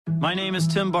My name is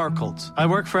Tim Barkholtz. I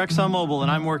work for ExxonMobil, and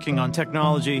I'm working on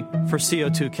technology for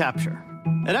CO2 capture.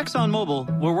 At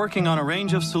ExxonMobil, we're working on a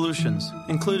range of solutions,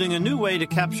 including a new way to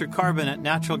capture carbon at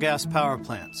natural gas power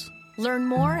plants. Learn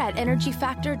more at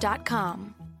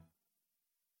energyfactor.com.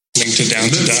 Linked to down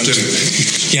to dunk.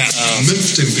 Yeah.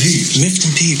 Miffed and peeved. Miffed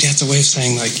and peeved. That's a way of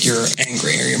saying like you're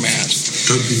angry or you're mad.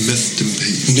 Don't be miffed and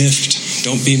peeved. Miffed.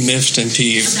 Don't be miffed and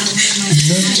peeved.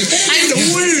 I know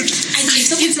it.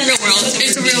 It's a real world.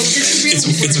 It's a real. It's a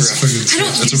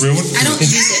real. It's a real one? I don't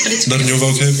use it, but it's not in your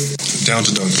vocab? Down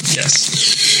to dunk. Yes.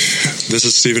 This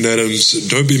is Stephen Adams.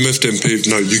 Don't be miffed and peeved.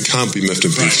 No, you can't be miffed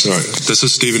and peeved. Sorry. This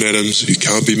is Stephen Adams. You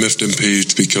can't be miffed and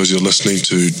peeved because you're listening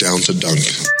to Down to Dunk.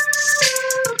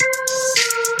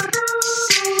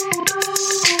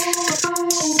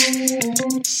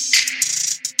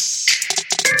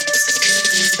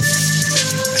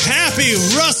 Happy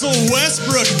Russell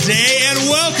Westbrook Day and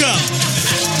welcome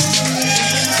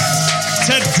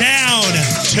to Down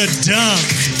to Dunk.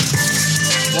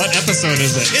 What episode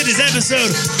is it? It is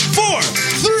episode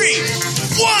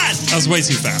 431. That was way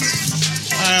too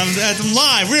fast. I'm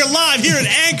live. We're live here at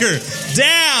Anchor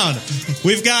Down.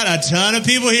 We've got a ton of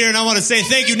people here, and I want to say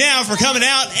thank you now for coming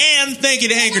out, and thank you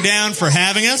to Anchor Down for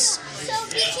having us.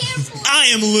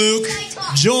 I am Luke,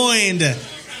 joined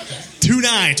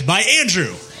tonight by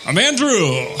Andrew. I'm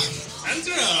Andrew.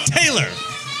 Taylor.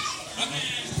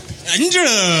 Andrew.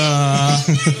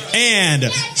 And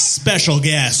special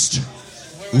guest,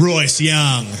 Royce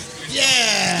Young.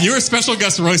 Yeah. You're a special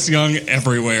guest, Royce Young,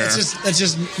 everywhere. That's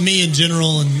just me in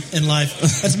general in life.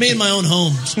 That's me in my own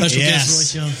home. Special guest,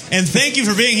 Royce Young. And thank you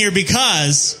for being here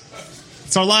because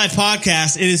it's our live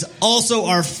podcast. It is also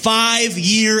our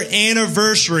 5-year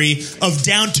anniversary of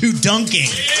Down to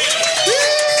Dunking.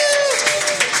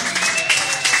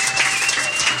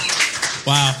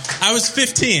 Wow. I was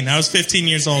 15. I was 15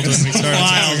 years old when we started.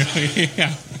 Wow.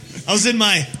 Yeah. I was in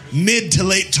my mid to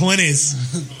late 20s.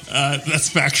 That's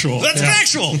factual. That's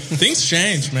factual. Things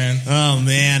change, man. Oh,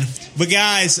 man. But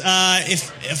guys,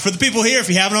 if for the people here, if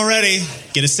you haven't already,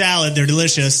 get a salad. They're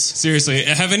delicious. Seriously,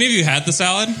 have any of you had the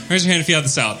salad? Raise your hand if you had the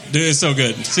salad. Dude, it's so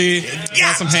good. See?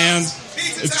 Got some hands.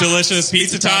 It's delicious.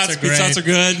 Pizza tots are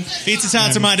good. Pizza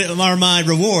tots are my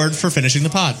reward for finishing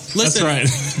the pod. Listen, that's right.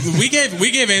 we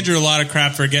gave Andrew a lot of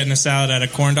crap for getting a salad at a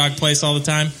corn dog place all the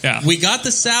time. Yeah. We got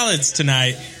the salads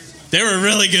tonight. They were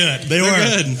really good. They were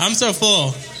good. I'm so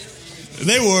full.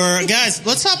 They were. Guys,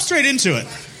 let's hop straight into it.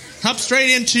 Hop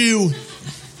straight into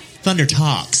Thunder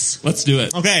Talks. Let's do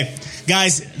it. Okay,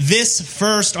 guys,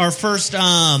 our first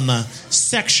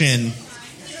section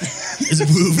is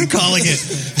we're calling it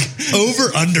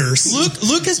over-unders.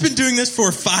 Luke has been doing this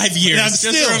for 5 years. Just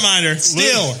a reminder.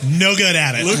 Still no good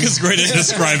at it. Luke is great at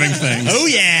describing things. Oh,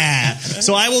 yeah.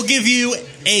 So I will give you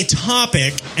a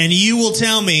topic, and you will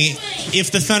tell me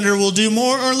if the Thunder will do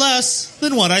more or less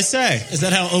than what I say. Is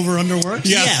that how over-under works?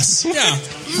 Yes. Yeah.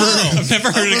 I've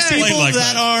never heard it explained people like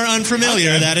that are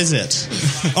unfamiliar, that is it.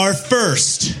 Our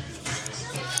first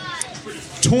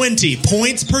 20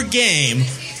 points per game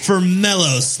for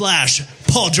Melo /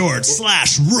 Paul George /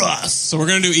 Russ. So we're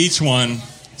going to do each one.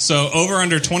 So over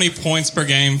under 20 points per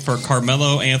game for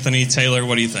Carmelo Anthony Taylor.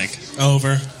 What do you think?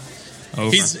 Over.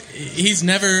 Over. He's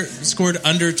never scored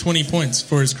under 20 points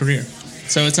for his career.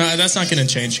 So that's not going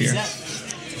to change here.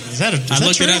 I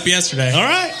looked it up yesterday. All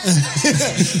right.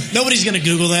 Nobody's going to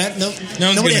Google that.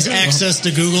 Nobody has access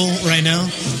to Google right now.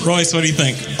 Royce, what do you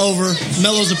think? Over.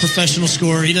 Melo's a professional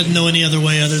scorer. He doesn't know any other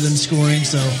way other than scoring.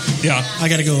 So yeah, I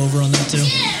got to go over on that too.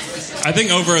 I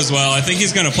think over as well. I think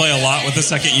he's going to play a lot with the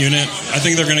second unit. I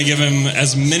think they're going to give him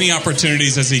as many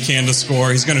opportunities as he can to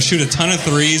score. He's going to shoot a ton of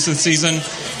threes this season.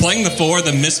 Playing the four,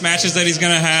 the mismatches that he's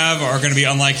going to have are going to be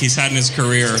unlike he's had in his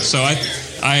career. So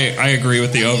I agree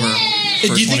with the over.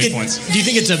 Do you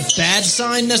think it's a bad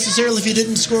sign necessarily if he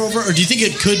didn't score over, or do you think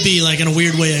it could be like in a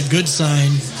weird way a good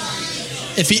sign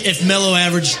if Melo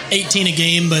averaged 18 a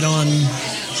game but on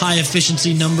high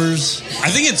efficiency numbers? I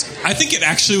think it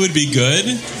actually would be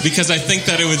good because I think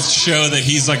that it would show that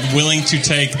he's like willing to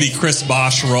take the Chris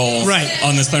Bosh role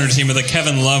on this Thunder team or the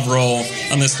Kevin Love role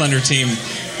on this Thunder team.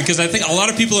 Because I think a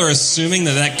lot of people are assuming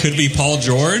that could be Paul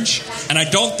George, and I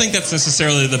don't think that's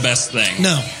necessarily the best thing.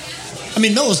 No. I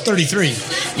mean, Melo's 33.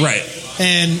 Right.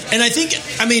 And I think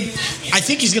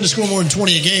he's going to score more than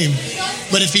 20 a game.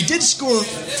 But if he did score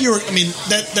fewer, I mean,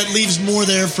 that leaves more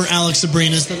there for Alex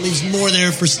Sabrinas. That leaves more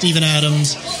there for Steven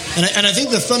Adams. And I think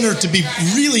the Thunder, to be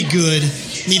really good,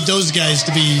 need those guys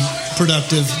to be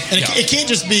productive. And it can't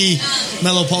just be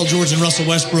Melo, Paul George, and Russell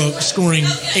Westbrook scoring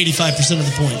 85% of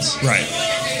the points. Right.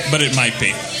 but it might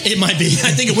be. It might be.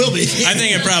 I think it will be. I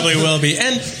think it probably will be.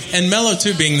 And Melo,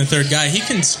 too, being the third guy, he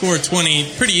can score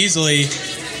 20 pretty easily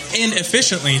and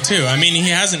efficiently, too. I mean, he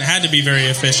hasn't had to be very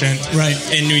efficient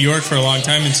in New York for a long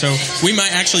time, and so we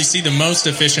might actually see the most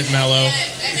efficient Melo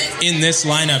in this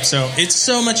lineup. So it's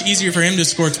so much easier for him to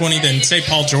score 20 than, say,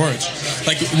 Paul George.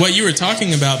 Like what you were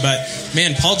talking about, but,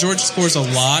 man, Paul George scores a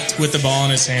lot with the ball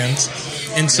in his hands.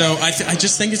 And so I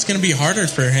just think it's going to be harder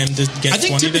for him to get 20 than Melo. I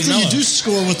think typically you do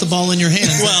score with the ball in your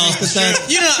hands. Well,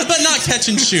 but not catch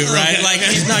and shoot, right? Okay. Like,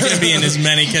 he's not going to be in as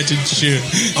many catch and shoot.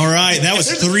 All right, that was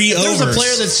 3 overs. There's a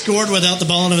player that scored without the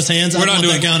ball in his hands. We're not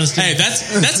doing that count as Hey,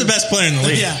 that's the best player in the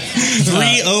league. Yeah.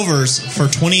 3 overs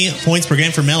for 20 points per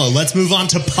game for Melo. Let's move on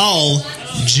to Paul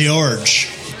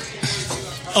George.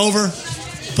 Over.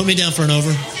 Put me down for an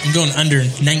over. I'm going under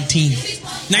 19.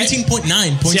 19.9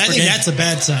 points See, I per think game. that's a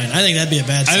bad sign. I think that'd be a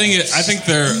bad sign. I think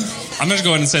they're. I'm going to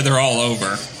go ahead and say they're all over.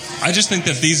 I just think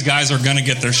that these guys are going to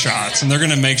get their shots, and they're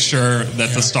going to make sure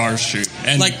that the stars shoot.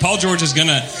 And like Paul George is going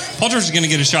to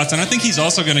get his shots, and I think he's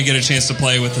also going to get a chance to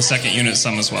play with the second unit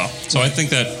some as well. So I think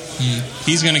that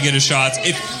he's going to get his shots.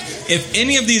 If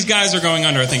any of these guys are going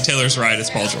under, I think Taylor's right. It's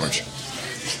Paul George.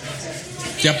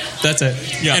 Yep, that's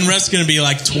it. Yeah. And Russ going to be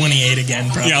like 28 again,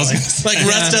 probably. Yeah, I was gonna say. Like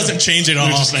Russ doesn't change at all.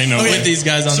 Just say no with these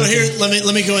guys on so the here, team.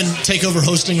 let me go and take over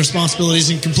hosting responsibilities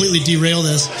and completely derail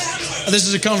this. This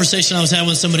is a conversation I was having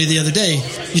with somebody the other day.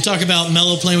 You talk about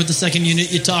Melo playing with the second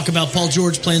unit. You talk about Paul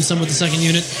George playing some with the second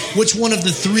unit. Which one of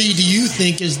the three do you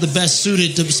think is the best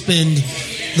suited to spend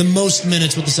the most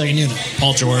minutes with the second unit?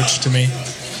 Paul George, to me.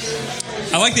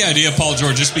 I like the idea of Paul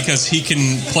George just because he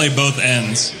can play both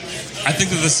ends. I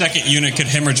think that the second unit could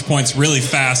hemorrhage points really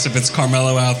fast if it's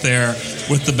Carmelo out there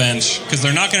with the bench because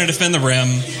they're not going to defend the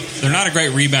rim. They're not a great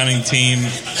rebounding team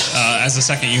as a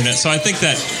second unit. So I think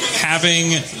that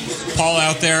having Paul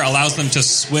out there allows them to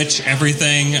switch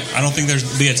everything. I don't think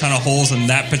there's be a ton of holes in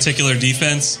that particular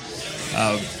defense.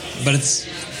 But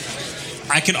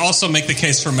I can also make the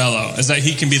case for Melo is that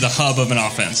he can be the hub of an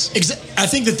offense. I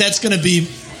think that's going to be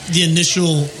the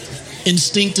initial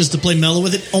instinct is to play Melo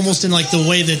with it, almost in like the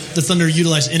way that the Thunder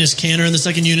utilize Enes Kanter in the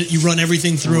second unit. You run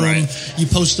everything through him, you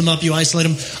post him up, you isolate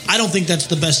him. I don't think that's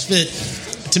the best fit.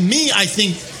 To me, I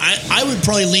think I would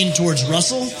probably lean towards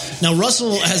Russell. Now,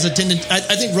 Russell has a tendency. I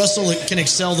think Russell can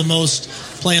excel the most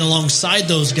playing alongside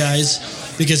those guys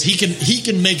because he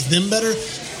can make them better.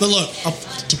 But look,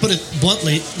 to put it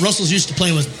bluntly, Russell's used to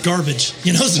playing with garbage.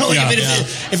 You know, so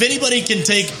if anybody can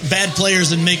take bad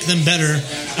players and make them better,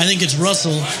 I think it's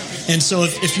Russell. And so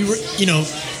if you were,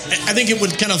 I think it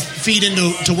would kind of feed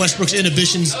into Westbrook's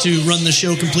inhibitions to run the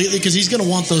show completely because he's going to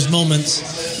want those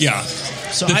moments. Yeah.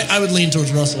 So I would lean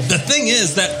towards Russell. The thing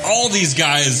is that all these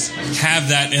guys have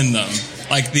that in them.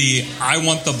 Like I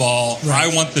want the ball,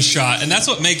 I want the shot. And that's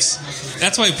why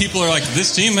people are like,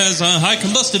 this team has high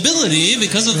combustibility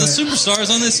because of the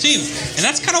superstars on this team. And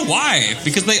that's kind of why.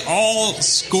 Because they all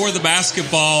score the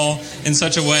basketball in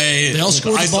such a way. They all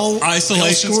score the ball. Isolation. They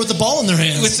all score with the ball in their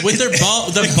hands. With their ball,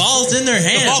 the ball's in their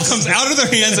hands. The ball comes out of their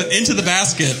hands and into the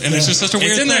basket. And it's just such a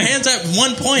weird thing. It's in their hands at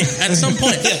one point, at some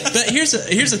point. But here's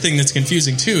the thing that's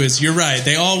confusing, too, is you're right.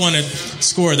 They all want to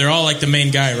score. They're all like the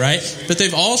main guy, right? But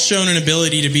they've all shown an ability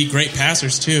to be great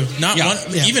passers too.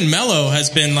 Even Melo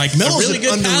has been like Melo's a really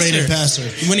good underrated passer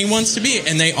when he wants to be,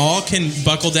 and they all can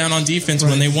buckle down on defense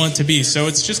when they want to be. So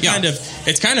it's just kind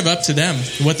of up to them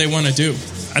what they want to do.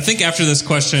 I think after this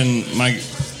question,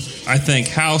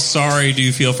 how sorry do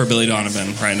you feel for Billy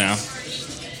Donovan right now?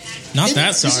 Not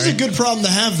that sorry. This is a good problem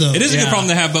to have, though. It is a good problem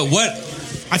to have, but what?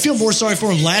 I feel more sorry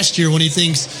for him last year when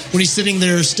he's sitting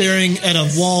there staring at a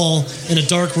wall in a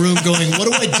dark room going, what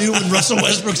do I do when Russell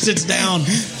Westbrook sits down?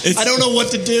 I don't know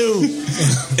what to do.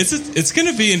 It's going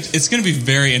to be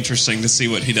very interesting to see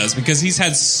what he does because he's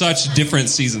had such different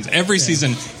seasons. Every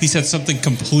season he's had something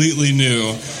completely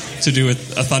new to do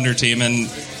with a Thunder team, and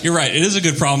you're right, it is a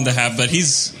good problem to have, but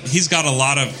he's got a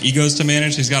lot of egos to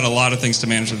manage. He's got a lot of things to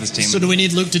manage with this team. So do we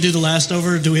need Luke to do the last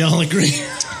over? Do we all agree?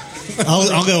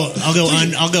 I'll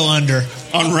go under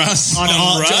on Russ. On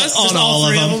all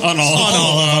of them. On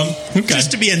all of them. Okay.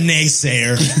 Just to be a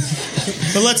naysayer.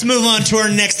 But let's move on to our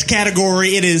next category.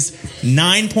 It is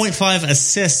 9.5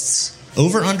 assists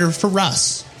over under for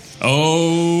Russ.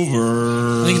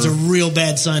 Over. I think it's a real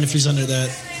bad sign if he's under that.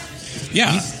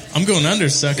 Yeah, I'm going under,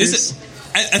 suckers.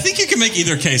 I think you can make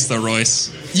either case though,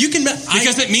 Royce. You can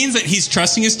because it means that he's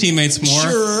trusting his teammates more.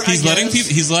 Sure, he's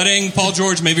letting Paul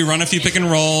George maybe run a few pick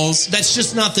and rolls. That's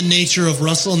just not the nature of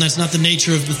Russell, and that's not the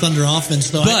nature of the Thunder offense,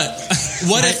 though. But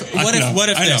what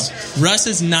if Russ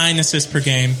is 9 assists per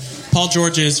game, Paul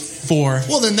George is 4.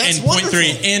 Well, then that's and wonderful.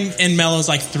 0.3, and Melo's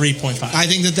like 3.5. I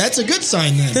think that's a good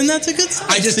sign then. Then that's a good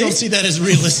sign. I just don't see that as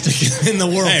realistic in the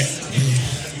world.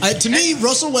 Hey. To me,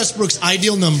 Russell Westbrook's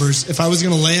ideal numbers, if I was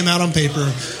going to lay them out on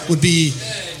paper, would be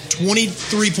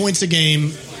 23 points a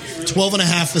game, 12 and a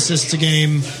half assists a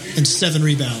game, and 7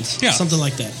 rebounds. Yeah. Something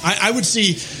like that. I would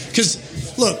see, because,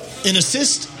 look, an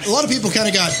assist, a lot of people kind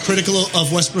of got critical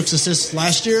of Westbrook's assists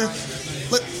last year.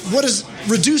 But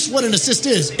reduce what an assist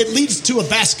is. It leads to a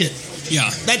basket. Yeah.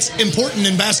 That's important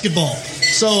in basketball.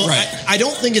 So Right. I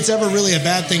don't think it's ever really a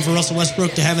bad thing for Russell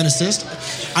Westbrook to have an assist.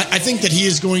 I think that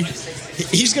he's going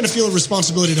to feel a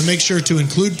responsibility to make sure to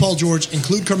include Paul George,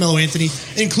 include Carmelo Anthony,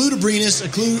 include Abrinas,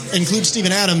 include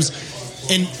Steven Adams.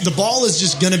 And the ball is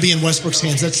just going to be in Westbrook's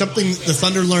hands. That's something the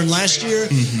Thunder learned last year,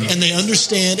 and they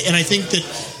understand. And I think that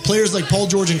players like Paul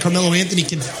George and Carmelo Anthony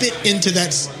can fit into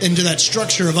that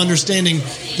structure of understanding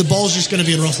the ball's just going to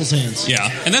be in Russell's hands. Yeah,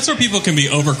 and that's where people can be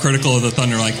overcritical of the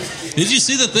Thunder. Like, did you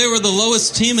see that they were the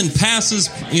lowest team in passes,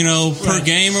 per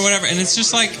game or whatever? And it's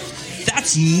just like,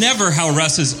 that's never how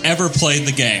Russ has ever played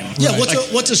the game. Yeah,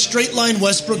 what's a straight line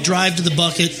Westbrook drive to the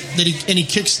bucket that he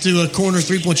kicks to a corner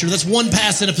 3-point shooter? That's one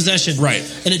pass in a possession, right?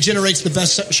 And it generates the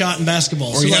best shot in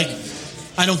basketball. So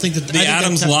I don't think that the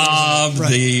Adams lob,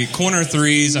 the corner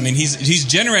threes. I mean, he's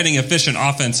generating efficient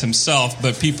offense himself,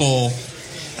 but people,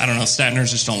 I don't know,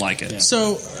 Statners just don't like it. Yeah.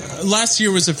 So last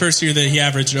year was the first year that he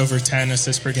averaged over 10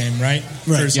 assists per game, right?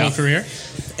 For his whole career.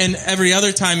 And every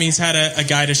other time he's had a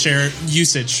guy to share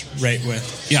usage rate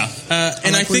with. Yeah.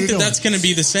 And I think that's going to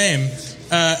be the same.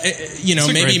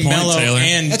 Maybe Melo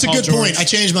and that's Paul a good George. point. I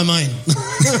changed my mind.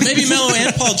 Maybe Melo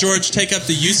and Paul George take up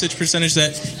the usage percentage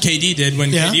that KD did when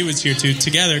KD was here too,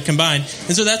 together combined,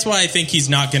 and so that's why I think he's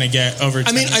not going to get over.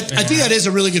 I mean, I think that is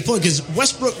a really good point because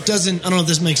Westbrook doesn't. I don't know if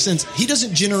this makes sense. He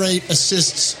doesn't generate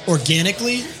assists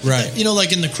organically, right?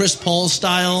 Like in the Chris Paul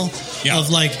style of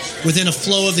like within a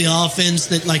flow of the offense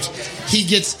that like he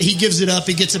gives it up,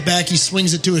 he gets it back, he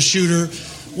swings it to a shooter.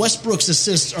 Westbrook's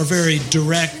assists are very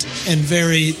direct and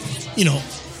very,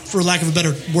 for lack of a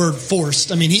better word,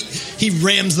 forced. I mean, he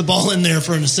rams the ball in there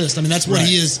for an assist. I mean, that's what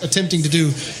he is attempting to do.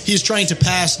 He is trying to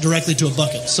pass directly to a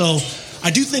bucket. So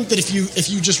I do think that if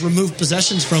you just remove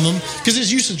possessions from him, because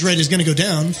his usage rate is going to go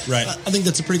down, right? I think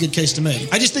that's a pretty good case to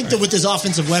make. I just think that with his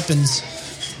offensive weapons,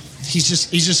 he's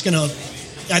just going to.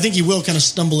 I think he will kind of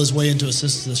stumble his way into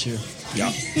assists this year.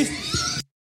 Yeah.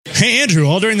 Hey, Andrew,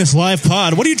 all during this live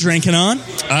pod, what are you drinking on?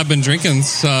 I've been drinking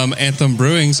some Anthem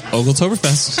Brewing's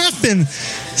Ogletoberfest. I've been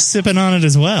sipping on it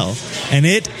as well, and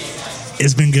it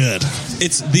has been good.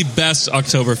 It's the best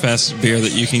Oktoberfest beer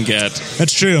that you can get.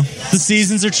 That's true. The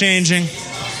seasons are changing,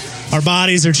 our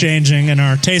bodies are changing, and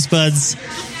our taste buds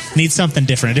need something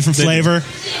different, a different flavor.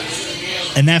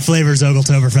 And that flavor is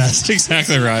Ogletoberfest.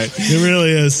 Exactly right. It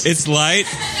really is. It's light.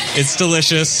 It's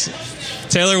delicious.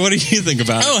 Taylor, what do you think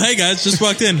about it? Oh, hey guys, just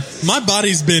walked in. My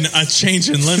body's been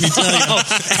a-changing, let me tell you.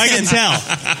 I can tell.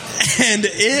 And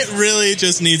it really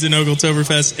just needs an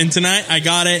Ogletoberfest. And tonight I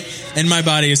got it, and my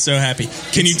body is so happy.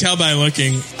 Can you tell by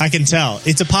looking? I can tell.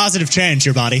 It's a positive change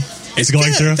your body is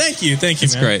going through. Thank you,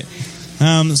 it's man. Great.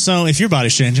 So if your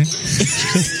body's changing,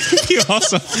 you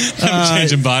also have a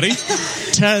changing body.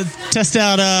 Test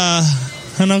out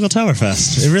an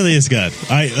Ogletoberfest. It really is good.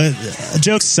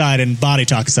 Jokes aside and body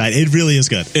talk aside, it really is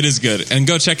good. It is good. And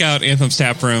go check out Anthem's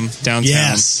Tap Room downtown.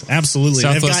 Yes, absolutely.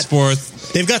 Southwest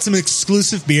 4th. They've got some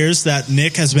exclusive beers that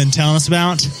Nick has been telling us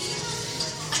about.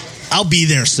 I'll be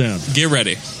there soon. Get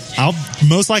ready. I'll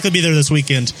most likely be there this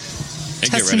weekend. And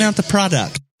testing out the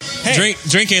product. Hey.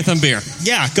 Drink Anthem beer.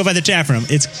 Yeah, go by the tap room.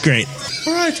 It's great.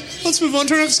 All right, let's move on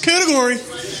to our next category.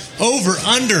 Over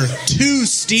under 2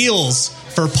 steals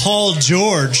for Paul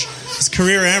George. His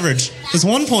career average is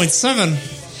 1.7.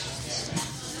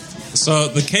 So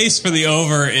the case for the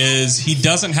over is he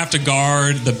doesn't have to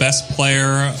guard the best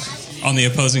player on the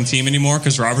opposing team anymore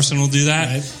because Robertson will do that,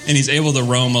 and he's able to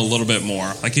roam a little bit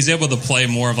more. Like he's able to play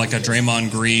more of like a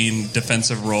Draymond Green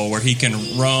defensive role where he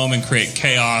can roam and create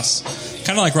chaos,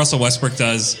 kind of like Russell Westbrook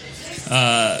does.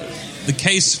 The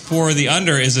case for the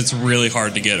under is it's really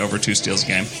hard to get over 2 steals a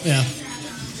game. Yeah.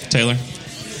 Taylor?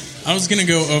 I was going to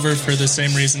go over for the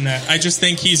same reason that I just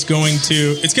think it's going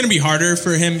to be harder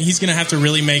for him. He's going to have to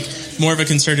really make more of a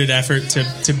concerted effort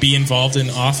to be involved in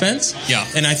offense. Yeah.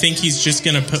 And I think he's just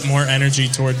going to put more energy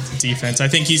toward defense. I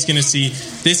think he's going to see,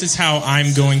 this is how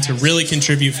I'm going to really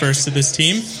contribute first to this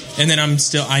team. And then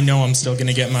I know I'm still going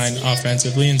to get mine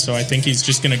offensively. And so I think he's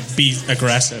just going to be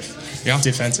aggressive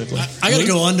defensively. I got to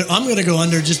go under. I'm going to go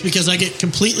under just because I get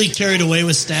completely carried away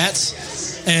with stats.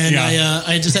 And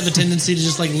I just have a tendency to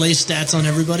just like lay stats on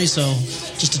everybody. So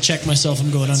just to check myself, I'm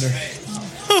going under.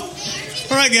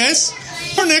 All right, guys.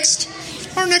 Our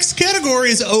next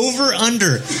category is over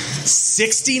under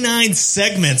 69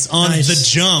 segments on The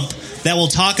Jump that will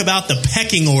talk about the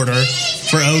pecking order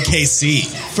for OKC.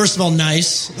 First of all,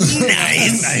 nice.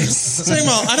 Nice. Second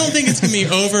of all, I don't think it's going to be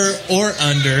over or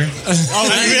under. I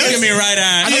think it's going to be right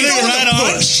at. I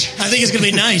think it's going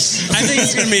to be nice. I think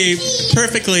it's going to be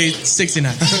perfectly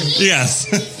 69.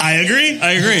 Yes. I agree.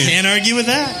 Can't argue with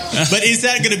that. But is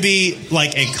that going to be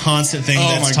like a constant thing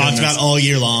that's talked about all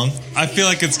year long? I feel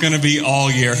like it's going to be all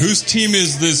year. Whose team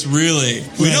is this really?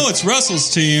 We know it's Russell's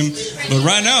team, but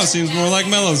right now it seems more like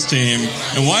Melo's team.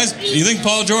 And you think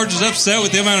Paul George is upset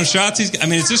with the amount of shots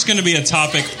it's just going to be a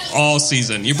topic all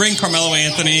season. You bring Carmelo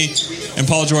Anthony and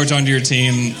Paul George onto your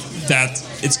team,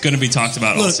 it's going to be talked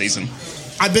about all season.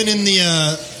 I've been in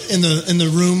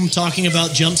the room talking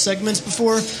about jump segments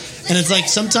before, and it's like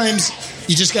sometimes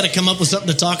you just got to come up with something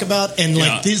to talk about, and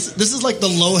this is like the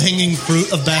low-hanging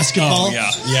fruit of basketball.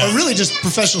 Or really just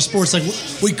professional sports. Like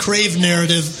we crave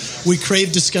narrative, we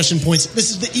crave discussion points.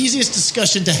 This is the easiest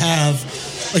discussion to have,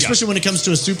 especially when it comes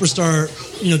to a superstar,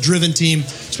 driven team,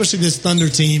 especially this Thunder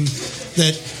team.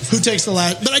 That who takes the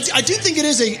last? But I do think it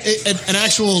is an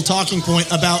actual talking point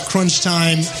about crunch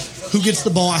time. Who gets the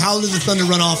ball? How did the Thunder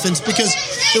run offense? Because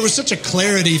there was such a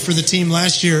clarity for the team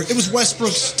last year. It was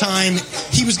Westbrook's time.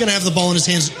 He was going to have the ball in his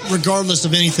hands regardless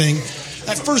of anything.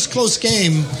 That first close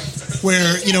game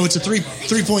where, it's a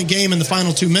three-point game in the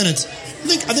final 2 minutes,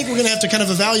 I think we're going to have to kind of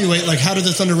evaluate, how did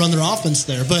the Thunder run their offense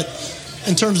there? But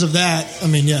in terms of that,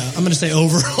 I'm going to say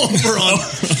over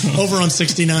on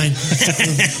 69.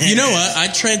 You know what?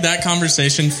 I'd trade that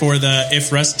conversation for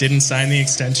if Russ didn't sign the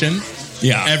extension.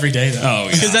 Yeah, every day though.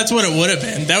 Because that's what it would have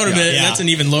been. That would have been. That's an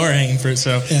even lower hanging fruit.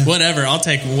 So whatever. I'll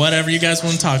take whatever you guys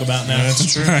want to talk about now.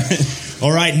 That's right.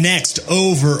 All right. Next,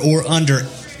 over or under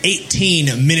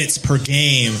 18 minutes per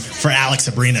game for Alex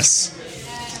Abrines.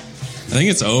 I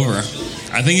think it's over.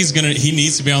 I think he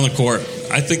needs to be on the court.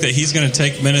 I think that he's going to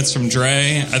take minutes from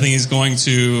Dre. I think he's going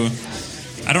to.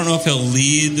 I don't know if he'll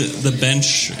lead the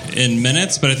bench in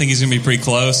minutes, but I think he's going to be pretty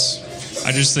close.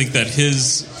 I just think that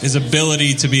his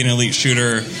ability to be an elite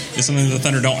shooter is something the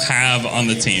Thunder don't have on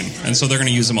the team, and so they're going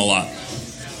to use him a lot.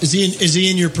 Is he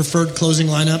in your preferred closing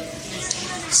lineup?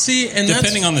 See, and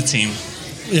depending on the team.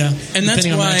 Yeah, and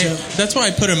that's why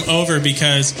I put him over,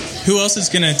 because who else is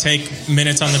going to take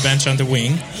minutes on the bench on the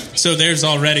wing? So there's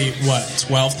already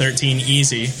 12, 13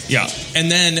 easy. Yeah, and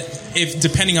then if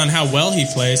depending on how well he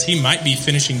plays, he might be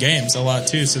finishing games a lot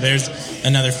too. So there's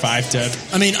another 5 to.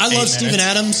 I love Steven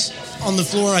Adams on the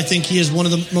floor. I think he is one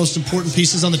of the most important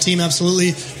pieces on the team,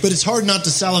 absolutely. But it's hard not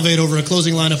to salivate over a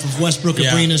closing lineup of Westbrook,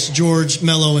 Abrines, George,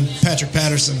 Melo, and Patrick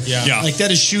Patterson. Yeah. Like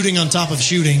that is shooting on top of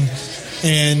shooting.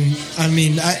 And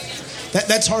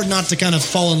that's hard not to kind of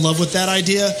fall in love with that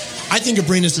idea. I think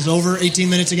Abrines is over 18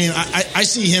 minutes a game. I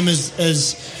see him as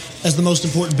the most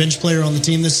important bench player on the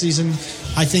team this season.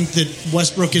 I think that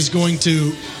Westbrook is going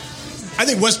to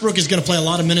play a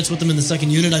lot of minutes with them in the second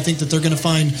unit. I think that they're going to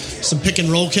find some pick and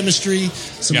roll chemistry. I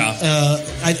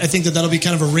think that'll be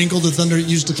kind of a wrinkle the Thunder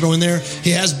used to throw in there.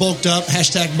 He has bulked up.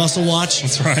 # muscle watch.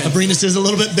 That's right. Abrines is a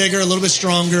little bit bigger, a little bit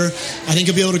stronger. I think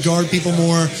he'll be able to guard people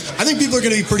more. I think people are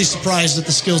going to be pretty surprised at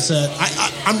the skill set.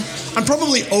 I'm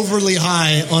probably overly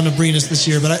high on Abrines this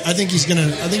year, but I think he's going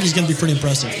to be pretty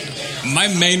impressive. My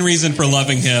main reason for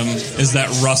loving him is that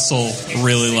Russell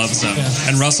really loves him,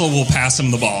 and Russell will pass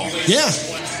him the ball. Yeah.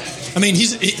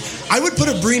 I would put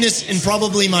Abrines in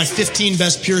probably my 15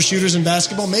 best pure shooters in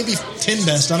basketball, maybe 10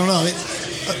 best. I don't know.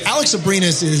 Alex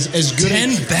Abrines is as good.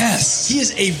 10 best. He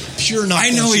is a pure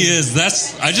knockdown. I know he shooter.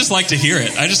 is. I just like to hear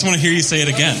it. I just want to hear you say it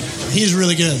again. He's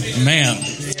really good, man.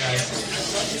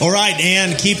 All right,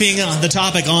 and keeping the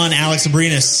topic on Alex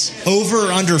Abrines, over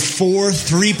or under 4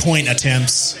 3-point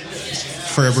attempts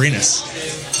for Abrines.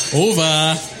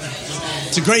 Over.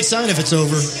 It's a great sign if it's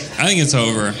over. I think it's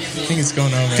over. I think it's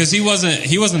going over. Because he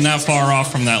wasn't that far off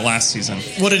from that last season.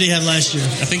 What did he have last year?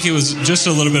 I think he was just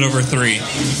a little bit over 3.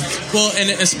 Well, and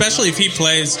especially if he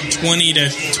plays 20 to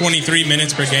 23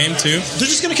 minutes per game, too. They're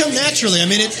just going to come naturally.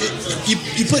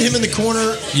 You put him in the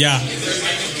corner. Yeah.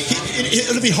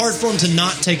 It'll be hard for him to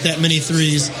not take that many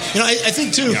threes. I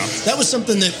think, too, that was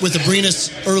something that with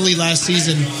Abrines early last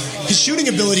season, his shooting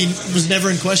ability was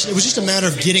never in question. It was just a matter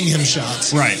of getting him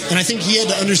shots. Right. And I think he had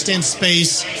to understand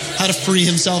space, how to free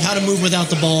himself, how to move without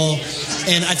the ball.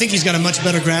 And I think he's got a much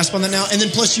better grasp on that now. And then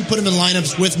plus you put him in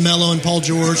lineups with Melo and Paul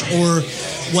George or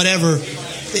whatever.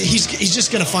 He's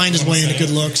just going to find his way into good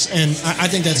looks, and I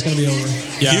think that's going to be over.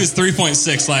 Yeah. He was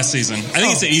 3.6 last season. I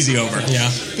think it's an easy over.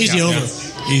 Yeah. Easy over.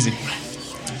 Yeah. Easy.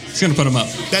 He's going to put him up.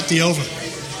 Bet the over.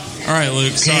 All right,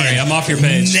 Luke. Sorry, I'm off your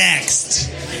page. Next,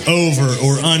 over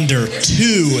or under 2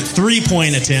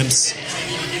 3-point attempts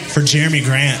for Jeremy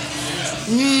Grant?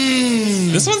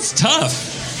 This one's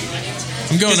tough.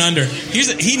 I'm going under.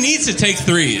 He needs to take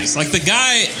threes. Like the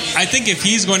guy, I think if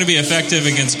he's going to be effective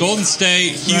against Golden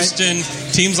State, Houston,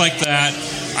 teams like that,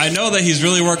 I know that he's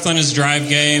really worked on his drive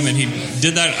game, and he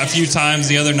did that a few times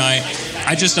the other night.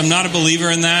 I'm not a believer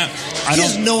in that. He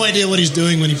has no idea what he's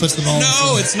doing when he puts the ball.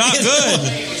 No, it's not good.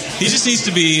 He just needs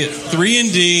to be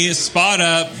 3-and-D, spot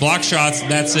up, block shots.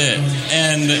 That's it.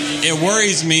 And it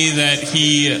worries me that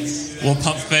he will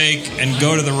pump fake and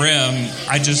go to the rim.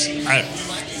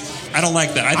 I don't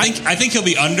like that. I think he'll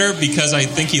be under because I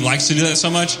think he likes to do that so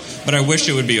much, but I wish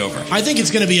it would be over. I think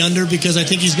it's going to be under because I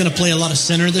think he's going to play a lot of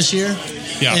center this year.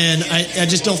 Yeah. And I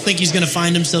just don't think he's going to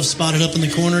find himself spotted up in the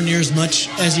corner near as much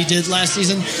as he did last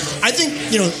season. I think,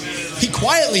 he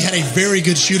quietly had a very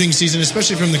good shooting season,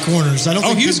 especially from the corners. I don't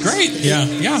think he was great. Yeah.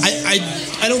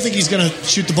 I don't think he's going to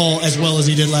shoot the ball as well as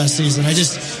he did last season.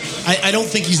 I don't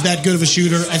think he's that good of a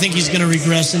shooter. I think he's going to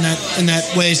regress in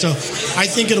that way. So I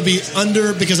think it'll be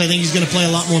under because I think he's going to play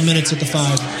a lot more minutes at the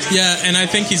 5. Yeah, and I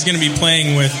think he's going to be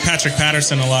playing with Patrick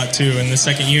Patterson a lot too in the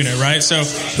second unit, right? So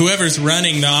whoever's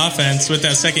running the offense with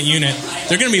that second unit,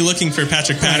 they're going to be looking for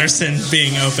Patrick Patterson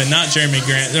being open, not Jeremy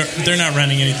Grant. They're not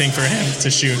running anything for him to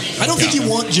shoot. I don't think you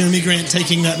want Jeremy Grant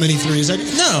taking that many threes. I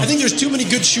think there's too many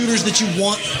good shooters that you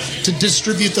want to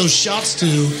distribute those shots to,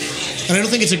 and I don't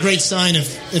think it's a great sign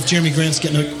if Jeremy Grant's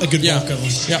getting a good walk of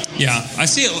him. Yeah. I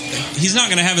see it. He's not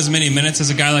going to have as many minutes as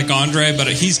a guy like Andre, but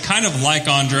he's kind of like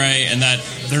Andre in that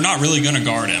they're not really going to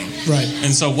guard him. Right.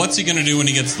 And so what's he going to do when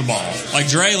he gets the ball? Like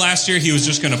Dre last year, he was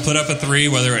just going to put up a 3,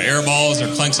 whether it air balls or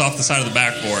clanks off the side of the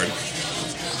backboard.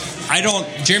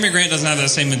 Jeremy Grant doesn't have that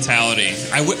same mentality.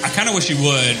 I kind of wish he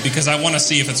would because I want to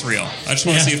see if it's real. I just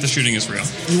want to see if the shooting is real.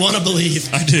 You want to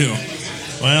believe. I do.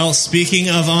 Well, speaking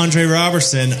of Andre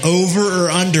Robertson, over or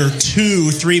under 2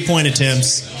 3-point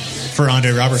attempts for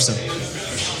Andre Robertson?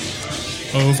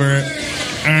 Over.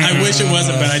 I wish it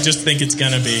wasn't, but I just think it's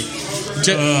going to be.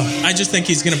 I just think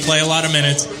he's going to play a lot of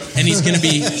minutes, and he's going to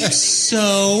be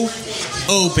so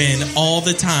open all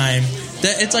the time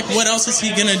that it's like, what else is he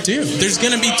going to do? There's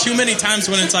going to be too many times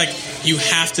when it's like, you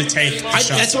have to take a shot.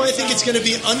 That's why I think it's going to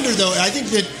be under, though. I think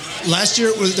that last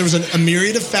year there was a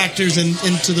myriad of factors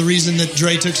into the reason that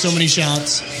Dre took so many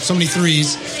shots, so many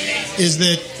threes, is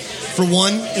that, for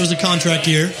one, it was a contract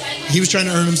year. He was trying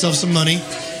to earn himself some money.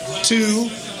 2,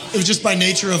 it was just by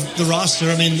nature of the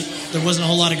roster. I mean, there wasn't a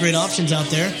whole lot of great options out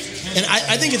there. And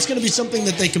I think it's going to be something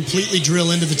that they completely drill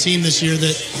into the team this year,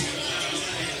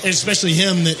 that, and especially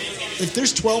him, that if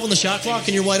there's 12 on the shot clock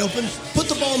and you're wide open, put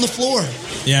the ball on the floor.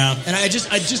 Yeah. And I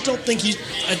just don't think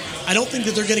I don't think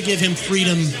that they're going to give him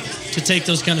freedom to take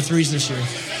those kind of threes this year.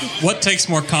 What takes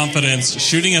more confidence,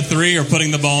 shooting a 3 or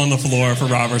putting the ball on the floor for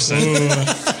Robertson?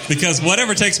 Because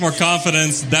whatever takes more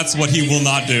confidence, that's what he will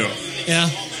not do. Yeah.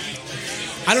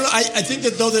 I don't know. I think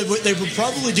that, though, they would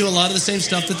probably do a lot of the same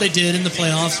stuff that they did in the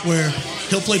playoffs, where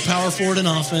he'll play power forward and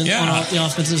offense on the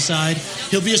offensive side.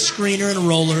 He'll be a screener and a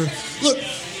roller. Look,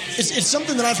 it's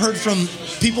something that I've heard from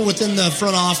people within the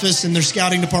front office and their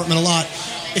scouting department a lot.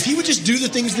 If he would just do the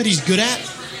things that he's good at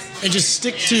and just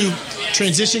stick to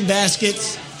transition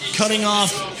baskets, cutting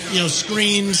off,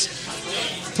 screens,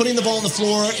 putting the ball on the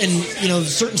floor in,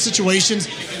 certain situations,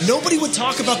 nobody would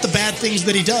talk about the bad things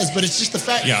that he does, but it's just the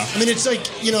fact. Yeah. I mean, it's like,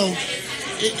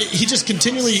 he just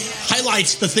continually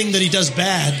highlights the thing that he does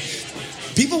bad.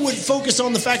 People would focus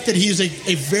on the fact that he is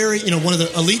a very, one of the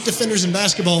elite defenders in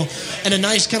basketball and a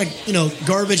nice kind of,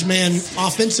 garbage man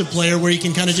offensive player where he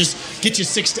can kind of just get you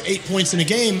 6 to 8 points in a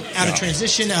game out of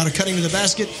transition, out of cutting to the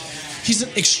basket. He's an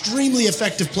extremely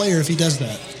effective player if he does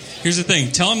that. Here's the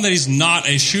thing. Tell him that he's not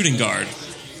a shooting guard.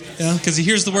 Yeah. Because he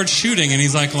hears the word shooting and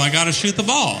he's like, well, I got to shoot the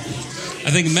ball.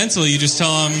 I think mentally you just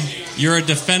tell him you're a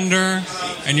defender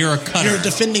and you're a cutter. You're a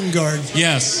defending guard.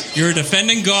 Yes. You're a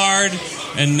defending guard.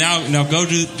 And now go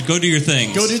do your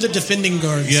thing. Go do the defending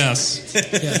guards. Yes.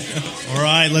 Yeah. All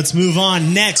right, let's move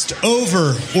on. Next,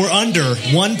 over or under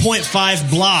 1.5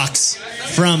 blocks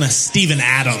from Steven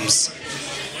Adams.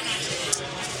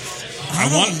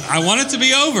 I want it to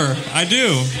be over. I do.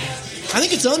 I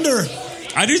think it's under.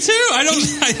 I do too.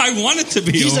 I want it to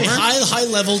be he's over. He's a high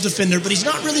level defender, but he's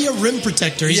not really a rim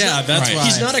protector. That's right.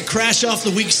 He's not a crash off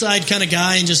the weak side kind of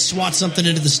guy and just swat something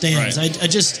into the stands. Right.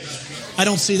 I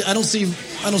don't see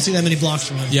that many blocks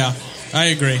from him. Yeah, I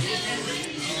agree.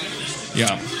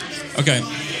 Yeah. Okay.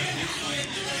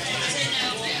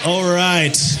 All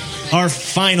right. Our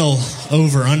final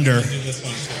over-under.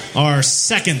 Our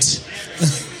second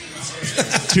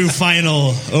to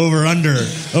final over or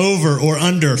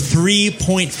under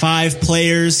 3.5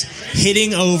 players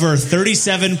hitting over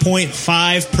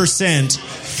 37.5%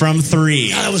 from 3.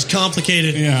 God, that was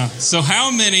complicated. Yeah. So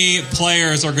how many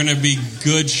players are going to be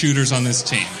good shooters on this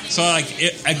team? So like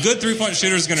a good 3-point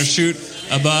shooter is going to shoot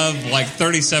above like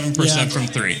 37% from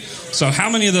 3. So how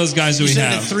many of those guys do we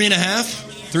have? 3.5?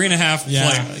 3.5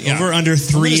 players. Yeah. Over under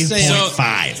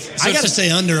 3.5. I got to say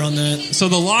under on that. So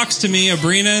the locks to me,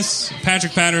 Abrinas,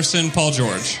 Patrick Patterson, Paul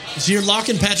George. So you're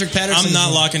locking Patrick Patterson? I'm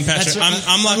not locking Patrick.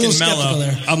 I'm locking Melo.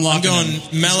 I'm going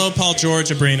Melo, Paul George,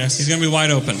 Abrinas. He's going to be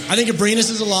wide open. I think Abrinas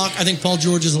is a lock. I think Paul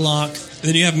George is a lock.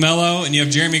 Then you have Melo, and you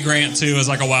have Jeremy Grant, too, as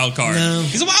like a wild card. No.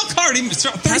 He's a wild card.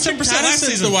 Patrick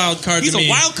Patterson's the wild card. He's a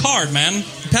wild card, man.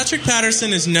 Patrick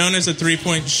Patterson is known as a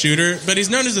 3-point shooter, but he's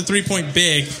known as a 3-point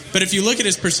big. But if you look at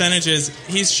his percentages,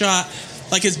 he's shot,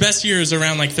 like his best year is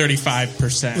around like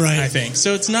 35%, right. I think.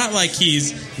 So it's not like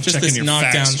he's just checking this your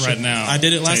knockdown facts right now. I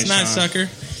did it last night, sucker.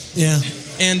 Yeah.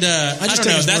 And I don't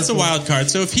know. That's a wild card.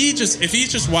 So if he's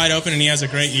just wide open and he has a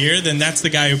great year, then that's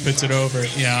the guy who puts it over.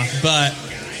 Yeah. But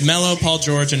Melo, Paul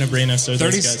George, and Abrinas are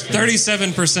those guys.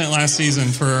 37% last season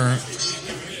for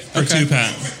 2,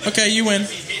 Pat. Okay, you win.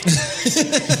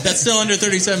 That's still under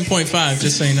 37.5,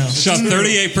 just so you know. Shot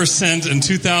 38% in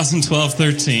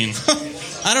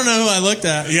 2012-13. I don't know who I looked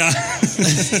at. Yeah. I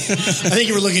think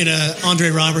you were looking at Andre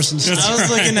Robertson. I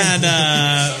was looking at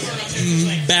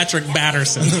Patrick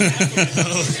Patterson.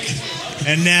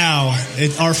 And now,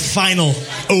 our final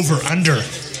over-under.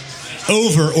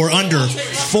 Over or under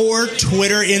 4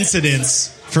 Twitter incidents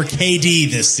for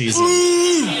KD this season.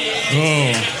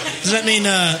 Oh. Does that mean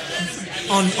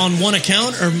on one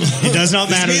account? Or it does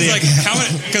not matter.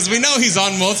 Because we know he's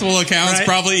on multiple accounts, right?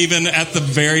 Probably even at the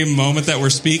very moment that we're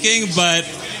speaking, but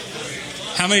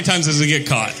how many times does he get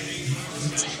caught?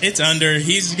 It's under.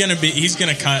 He's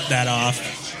gonna cut that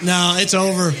off. No, it's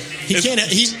over. I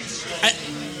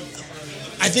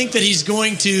think that he's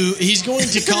going to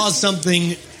cause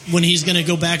something when he's going to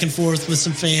go back and forth with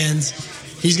some fans.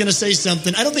 He's going to say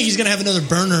something. I don't think he's going to have another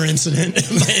burner incident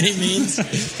by any means.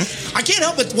 I can't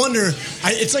help but wonder.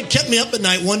 It's like kept me up at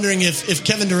night wondering if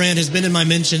Kevin Durant has been in my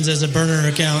mentions as a burner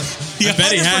account. I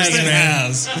bet he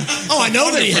has. Oh, I know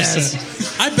that he has.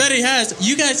 I bet he has.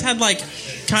 You guys had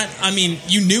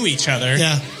you knew each other.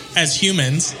 Yeah. As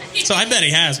humans. So I bet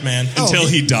he has, man. Until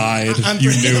he died.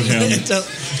 You knew him. Until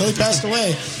he passed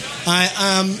away.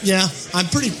 I'm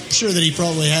pretty sure that he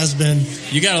probably has been.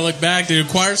 You got to look back to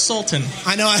acquire Sultan.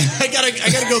 I know. I gotta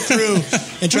go through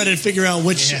and try to figure out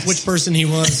which person he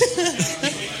was.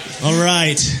 All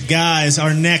right, guys.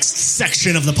 Our next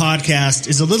section of the podcast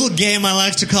is a little game I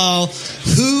like to call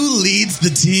 "Who Leads the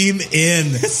Team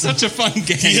In." It's such a fun game.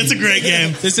 It's a great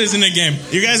game. This isn't a game.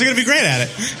 You guys are going to be great at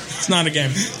it. It's not a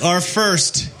game. Our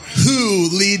first "Who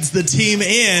Leads the Team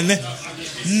In"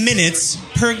 minutes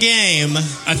per game.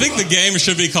 I think the game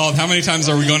should be called "How many times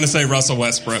are we going to say Russell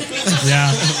Westbrook?"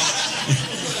 Yeah.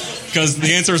 Because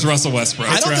the answer is Russell Westbrook.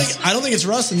 I don't think it's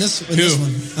Russ in this one.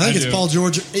 I think it's Paul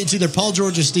George. It's either Paul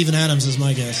George or Steven Adams is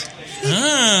my guess.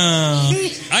 Oh.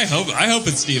 I hope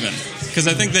it's Steven. Because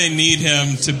I think they need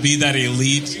him to be that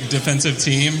elite defensive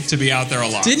team to be out there a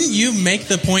lot. Didn't you make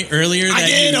the point earlier that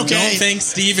you don't think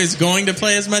Steve is going to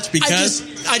play as much because...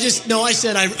 I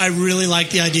said I really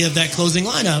like the idea of that closing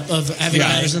lineup of having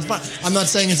Patterson. I'm not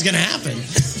saying it's going to happen.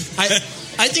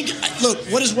 I think, look,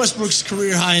 what is Westbrook's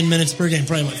career high in minutes per game?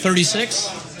 Probably, 36?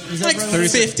 Like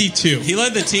 52. He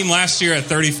led the team last year at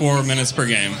 34 minutes per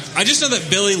game. I just know that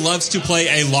Billy loves to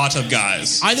play a lot of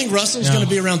guys. I think Russell's going to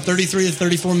be around 33 to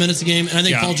 34 minutes a game, and I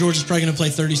think Paul George is probably going to play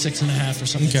 36 and a half or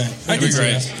something. Okay. That'd be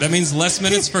great. That means less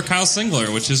minutes for Kyle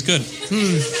Singler, which is good.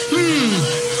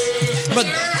 But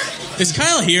is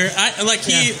Kyle here?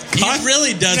 He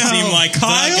really does seem like the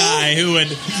guy who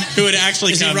would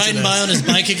actually come. Is he riding by on his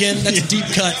bike again? That's a deep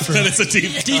cut. That's a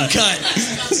deep cut.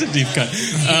 That's a deep cut.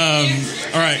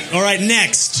 All right.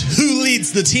 Next, who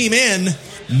leads the team in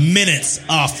minutes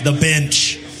off the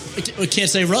bench? We can't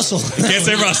say Russell. Can't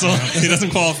say Russell. He doesn't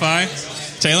qualify.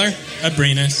 Taylor?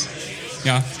 Abrinas.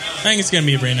 Yeah. I think it's going to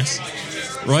be Abrinas.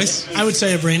 Royce? I would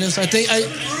say Abrinas. I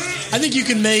think you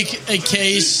can make a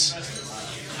case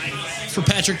for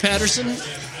Patrick Patterson.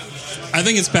 I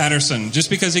think it's Patterson, just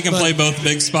because he can play both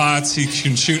big spots. He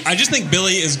can shoot. I just think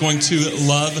Billy is going to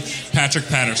love Patrick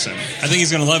Patterson. I think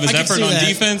he's going to love his effort on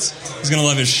defense. He's going to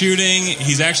love his shooting.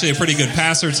 He's actually a pretty good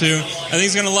passer, too. I think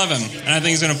he's going to love him, and I think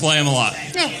he's going to play him a lot.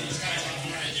 Yeah.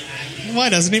 Why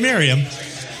doesn't he marry him?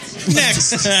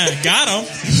 Next. Got him.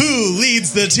 Who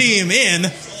leads the team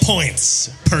in points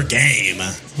per game.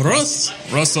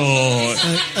 Russell.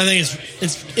 I think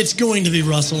it's going to be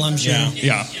Russell, I'm sure.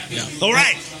 Yeah. All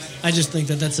right. I just think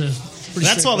that's a pretty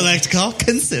That's what we like to call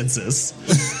consensus.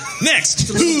 Next,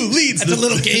 who leads That's a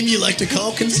little game you like to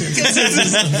call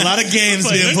consensus. A lot of games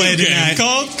being played tonight.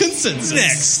 Called consensus.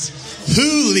 Next,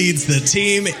 who leads the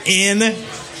team in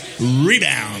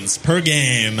rebounds per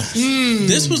game?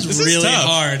 This was really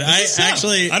hard.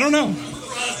 I don't know.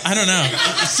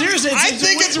 Seriously, I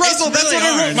think it's Russell. That's really what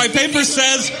I wrote. hard. My paper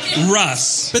says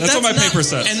Russ. That's what my paper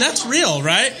says. And that's real,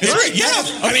 right? It's right. Yeah,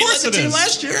 of course it is.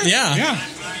 Last year. Yeah.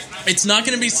 It's not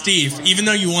going to be Steve, even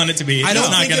though you want it to be. I don't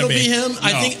it's not think going it'll to be him.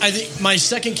 I think my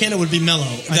second candidate would be Melo.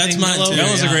 That's mine too.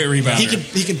 Melo's a great rebounder.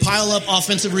 He can pile up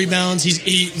offensive rebounds.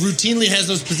 He routinely has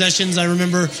those possessions. I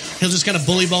remember he'll just kind of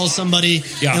bully ball somebody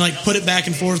and like put it back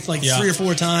and forth like 3 or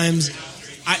 4 times.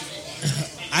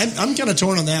 I'm kind of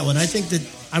torn on that one. I think that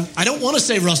I don't want to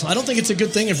say Russell. I don't think it's a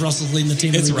good thing if Russell's leading the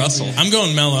team. It's Russell. I'm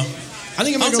going Melo. I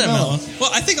think I'm going to go Melo.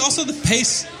 Well, I think also the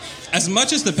pace. As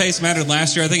much as the pace mattered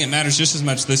last year, I think it matters just as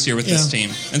much this year with this team.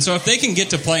 And so if they can get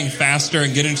to playing faster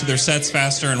and get into their sets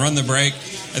faster and run the break,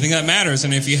 I think that matters.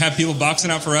 And if you have people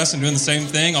boxing out for us and doing the same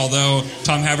thing, although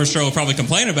Tom Haberstroh will probably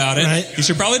complain about it, you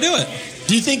should probably do it.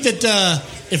 Do you think that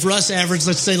if Russ averaged,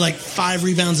 let's say, like 5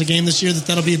 rebounds a game this year,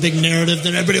 that'll be a big narrative,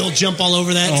 that everybody will jump all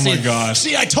over that? Oh, my gosh.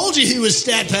 See, I told you he was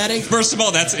stat padding. First of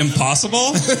all, that's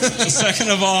impossible.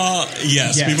 Second of all,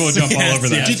 yes, people will jump all over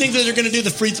that. Do you think that they're going to do the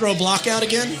free throw block out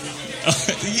again?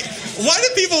 Why do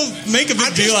people make a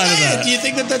big deal out of that? Do you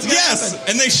think that's going to happen?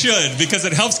 And they should, because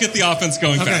it helps get the offense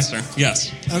going faster.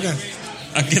 Yes. Okay.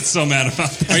 I get so mad about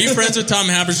that. Are you friends with Tom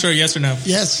Haberstroh, yes or no?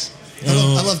 Yes. I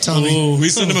love Tommy. We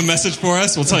send him a message for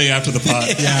us. We'll tell you after the pod.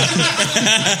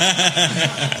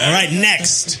 All right,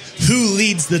 next, who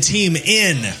leads the team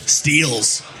in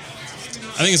steals?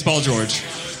 I think it's Paul George.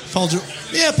 Paul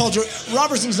George.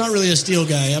 Robertson's not really a steal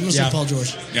guy. I'm going to say Paul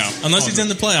George. Yeah. Unless he's in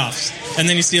the playoffs. And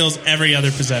then he steals every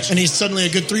other possession. And he's suddenly a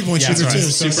good 3-point shooter, too.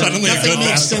 So suddenly a good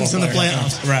makes sense in the player.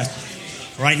 playoffs. Right.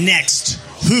 All right, next,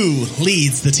 who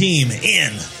leads the team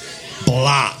in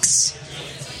blocks?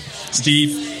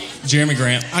 Steve. Jeremy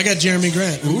Grant. I got Jeremy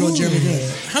Grant. We'll go Jeremy Grant.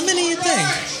 How many do you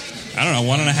think? I don't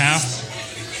know,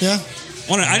 1.5. Yeah.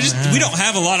 We don't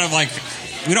have a lot of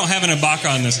we don't have an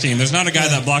Ibaka on this team. There's not a guy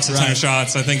that blocks a ton of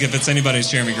shots. I think if it's anybody, it's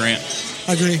Jeremy Grant.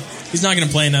 I agree. He's not going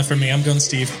to play enough for me. I'm going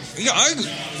Steve. Yeah,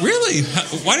 really?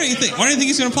 Why don't you think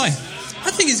he's going to play?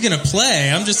 I think he's going to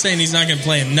play. I'm just saying he's not going to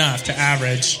play enough to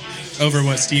average over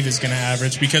what Steve is going to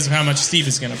average because of how much Steve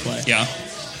is going to play. Yeah.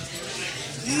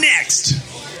 Next,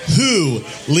 who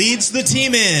leads the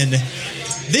team in?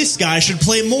 This guy should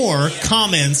play more.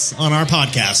 Comments on our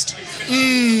podcast.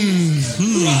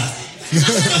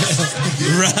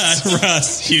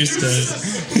 Russ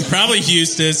Hustis. Probably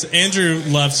Hustis. Andrew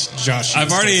loves Josh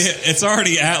Hustis. It's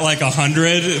already at like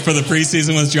 100 for the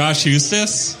preseason with Josh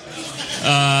Hustis.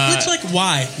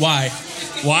 Why?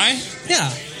 Why?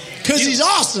 Yeah. Because he's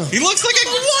awesome. He looks like a...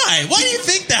 Why? Why do you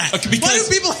think that? Why do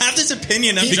people have this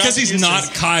opinion of Because Josh he's Hustis?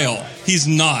 not Kyle. He's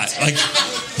not.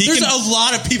 There's a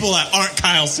lot of people that aren't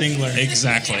Kyle Singler.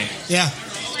 Exactly. Yeah.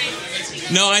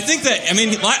 No, I think that,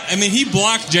 he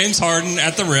blocked James Harden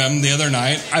at the rim the other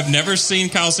night. I've never seen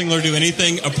Kyle Singler do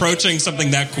anything approaching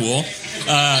something that cool.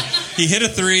 He hit a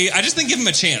 3. I just think give him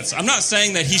a chance. I'm not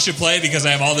saying that he should play because I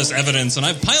have all this evidence and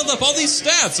I've piled up all these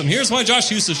stats and here's why Josh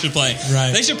Hustis should play.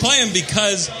 Right. They should play him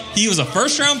because he was a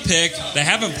first-round pick. They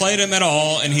haven't played him at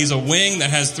all, and he's a wing that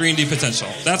has 3-and-D potential.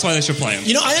 That's why they should play him.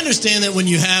 You know, I understand that when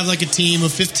you have like a team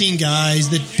of 15 guys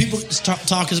that people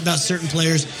talk about certain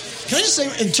players. Can I just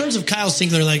say, in terms of Kyle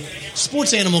Singler, like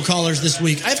sports animal callers this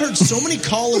week, I've heard so many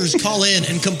callers call in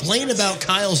and complain about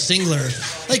Kyle Singler.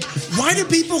 Like, why do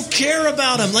people care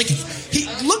about him? Like,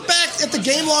 look back at the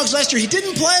game logs last year. He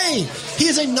didn't play. He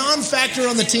is a non-factor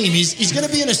on the team. He's going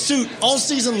to be in a suit all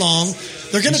season long.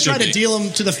 They're going to try to deal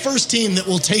him to the first team that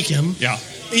will take him. Yeah.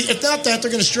 If not that,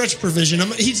 they're going to stretch provision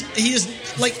him.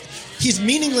 He's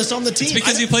meaningless on the team. It's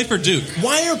because he played for Duke.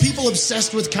 Why are people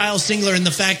obsessed with Kyle Singler and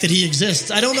the fact that he exists?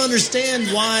 I don't understand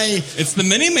why. It's the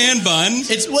mini man bun.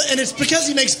 It's because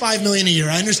he makes $5 million a year.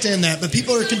 I understand that, but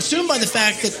people are consumed by the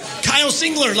fact that Kyle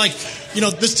Singler,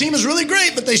 this team is really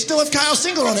great, but they still have Kyle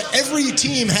Singler on it. Every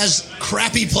team has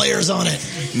crappy players on it.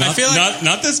 Not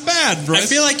this bad, bro. I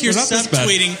feel like you're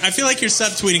subtweeting. I feel like you're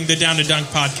subtweeting the Down to Dunk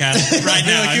podcast right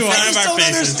now. I just don't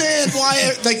understand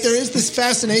why. There is this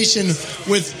fascination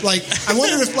with I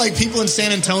wonder if people in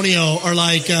San Antonio are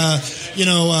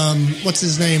what's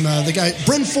his name? The guy,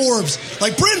 Bryn Forbes.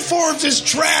 Like, Bryn Forbes is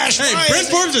trash. Hey, Bryn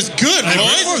Forbes is good, Bryn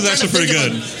Forbes is actually pretty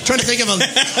good. Trying to think of him.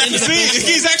 See,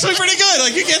 he's actually pretty good.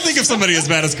 Like, you can't think of somebody as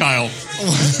bad as Kyle.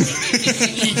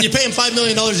 You pay him $5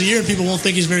 million a year and people won't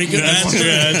think he's very good.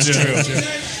 That's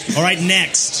true. All right,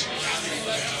 next.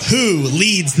 Who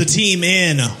leads the team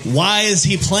in "Why is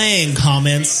he playing?"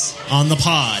 comments on the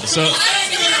pod? So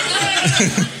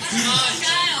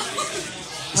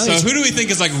who do we think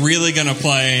is like really going to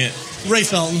play? Ray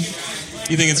Felton.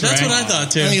 You think it's That's Ray? what I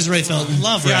thought too. I think it's Ray Felton.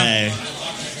 Love Ray.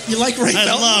 You like Ray Felton?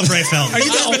 I love Ray Felton. Are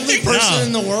you the only person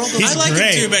in the world? He's I like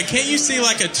great. him too, but can't you see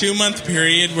like a 2-month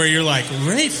period where you're like,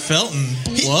 Ray Felton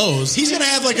blows? He's gonna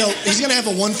have a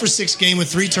 1-for-6 game with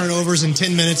 3 turnovers in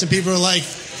 10 minutes, and people are like,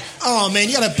 "Oh man,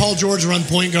 you got to have Paul George run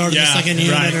point guard in the second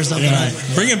unit or something." Yeah.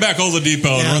 Bringing back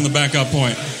Oladipo and run the backup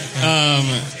point.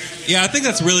 I think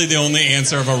that's really the only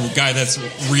answer of a guy that's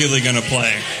really going to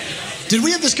play. Did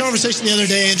we have this conversation the other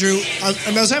day, Andrew?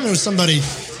 I was having it with somebody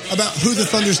about who the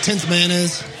Thunder's 10th man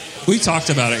is. We talked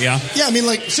about it, yeah. Yeah, I mean,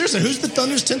 like, seriously, who's the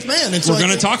Thunder's 10th man? We're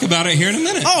going to talk about it here in a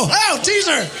minute. Oh,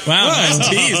 teaser! Wow, nice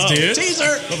tease, dude.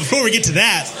 Teaser! But before we get to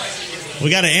that, we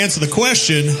got to answer the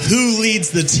question: who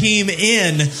leads the team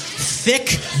in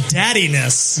thick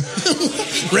daddiness?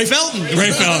 Ray Felton.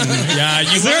 Ray Felton. Yeah.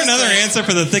 Is there another answer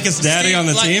for the thickest daddy on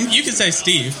the team? You could say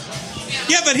Steve.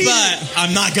 Yeah, but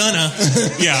I'm not gonna.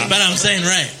 Yeah. But I'm saying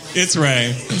Ray. It's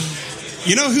Ray.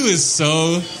 You know who is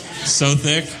so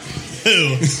thick?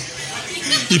 Who?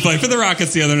 He played for the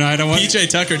Rockets the other night. PJ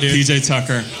Tucker, dude. PJ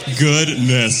Tucker.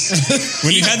 Goodness.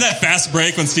 When you had that fast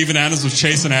break when Steven Adams was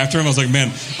chasing after him, I was like,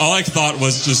 man, all I thought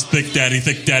was just thick daddy,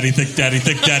 thick daddy, thick daddy,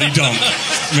 thick daddy dunk.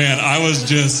 Man, I was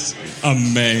just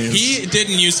amazed. He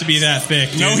didn't used to be that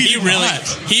thick. Dude. No, he really, not.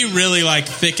 he really like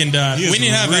thickened up. He We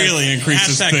need to have really increased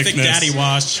his hashtag thick thickness. daddy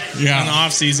wash in the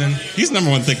off season. He's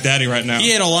number one thick daddy right now.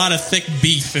 He ate a lot of thick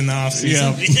beef in the off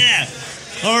season. Yeah.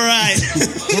 All right.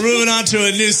 We're moving on to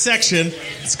a new section.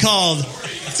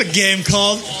 It's a game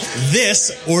called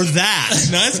This or That.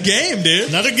 Nice game, dude.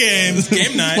 Another game.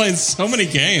 Game night. Playing so many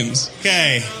games.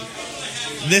 Okay.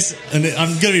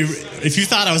 I'm going to be, if you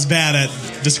thought I was bad at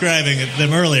describing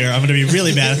them earlier, I'm going to be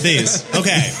really bad at these.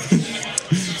 Okay.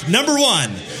 Number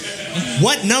 1.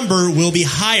 What number will be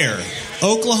higher?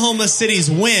 Oklahoma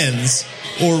City's wins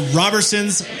or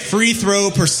Roberson's free throw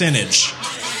percentage?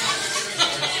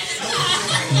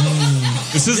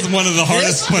 This is one of the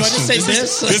hardest questions.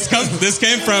 This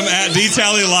came from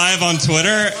 @DTallyLive on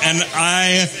Twitter, and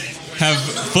I have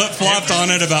flip-flopped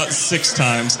on it about 6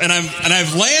 times, and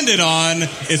I've landed on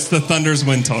it's the Thunder's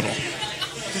win total.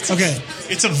 Okay.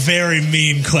 It's a very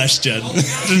mean question.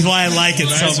 Which is why I like it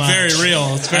so much. It's very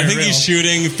real. It's very I think real. he's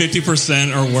shooting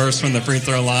 50% or worse from the free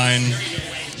throw line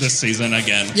this season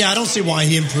again. Yeah, I don't see why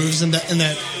he improves in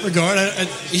that regard.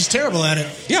 He's terrible at it.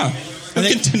 Yeah. He'll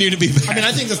continue to be bad. I mean,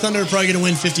 I think the Thunder are probably going to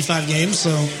win 55 games, so...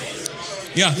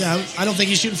 Yeah, I don't think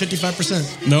he's shooting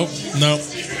 55%. Nope.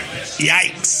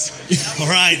 Yikes. All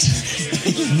right.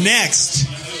 Next.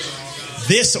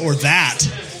 This or that.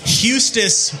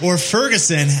 Houston or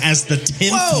Ferguson as the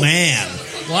 10th man.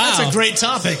 Wow. That's a great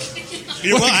topic.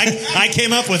 I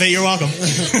came up with it. You're welcome.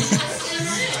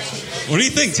 What do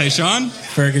you think, Tayshaun?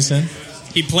 Ferguson.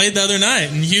 He played the other night,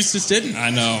 and Houston didn't. I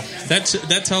know.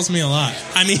 That tells me a lot.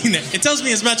 I mean, it tells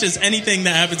me as much as anything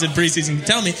that happens in preseason can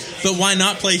tell me, but why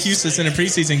not play Houston in a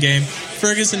preseason game?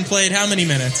 Ferguson played how many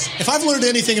minutes? If I've learned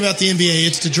anything about the NBA,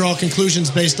 it's to draw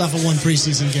conclusions based off of one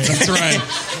preseason game. That's right.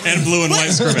 And blue and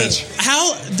white scrimmage.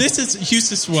 This is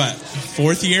Houston's what?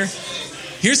 4th year?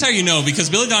 Here's how you know, because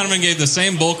Billy Donovan gave the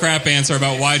same bullcrap answer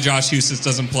about why Josh Houston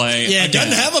doesn't play. Yeah, again.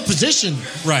 doesn't have a position.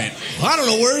 Right. I don't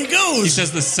know where he goes. He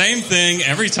says the same thing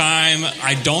every time.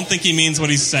 I don't think he means what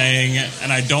he's saying,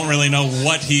 and I don't really know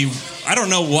I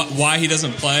don't know why he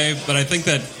doesn't play, but I think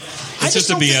that it's just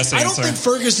a BS answer. I don't think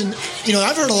Ferguson,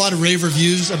 I've heard a lot of rave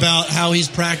reviews about how he's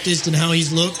practiced and how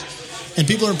he's looked, and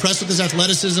people are impressed with his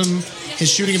athleticism,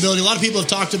 his shooting ability. A lot of people have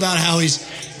talked about how he's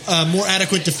more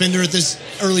adequate defender at this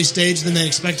early stage than they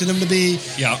expected him to be.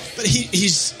 Yeah. But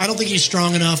I don't think he's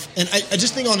strong enough. And I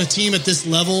just think on a team at this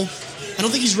level, I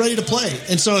don't think he's ready to play.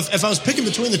 And so if I was picking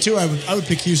between the two, I would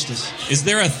pick Houston. Is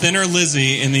there a thinner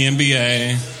Lizzie in the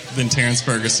NBA than Terrence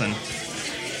Ferguson?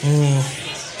 Oh,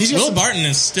 Will Barton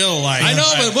is still like... I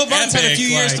know, but Will Barton's had a few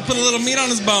years to like- put a little meat on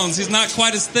his bones. He's not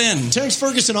quite as thin. Terrence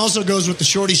Ferguson also goes with the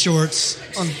shorty shorts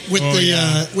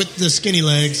with the skinny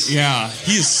legs. Yeah,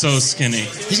 he is so skinny.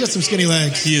 He's got some skinny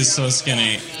legs. He is so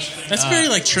skinny. That's a very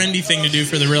like trendy thing to do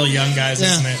for the really young guys,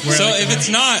 isn't it? Where, So like, if it's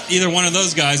not either one of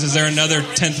those guys, is there another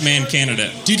 10th man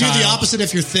candidate? Do you do the opposite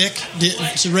if you're thick?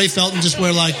 Should Ray Felton just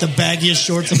wear like the baggiest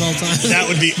shorts of all time? That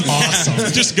would be awesome.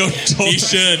 Just go total. He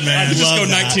should, man. Just go Love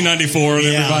that. 1994 with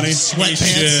everybody.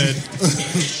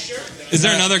 Sweatpants. Is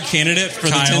there another candidate for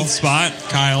Kyle. the 10th spot?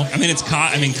 Kyle. I mean, it's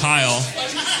Kyle.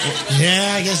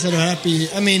 Yeah, I guess that'll have to be.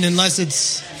 I mean, unless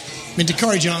it's. I mean,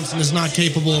 Dakari Johnson is not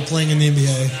capable of playing in the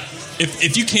NBA.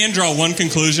 If you can draw one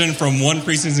conclusion from one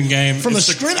preseason game, From a it's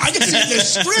scrimmage, I can see the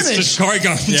scrimmage. It's Dakari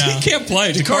Johnson. Yeah. He can't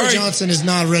play. Dakari Johnson is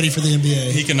not ready for the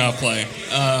NBA. He cannot play.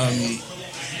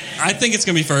 I think it's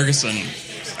going to be Ferguson.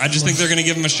 I just think they're going to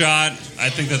give him a shot.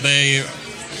 I think that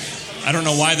I don't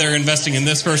know why they're investing in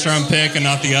this first round pick and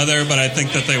not the other, but I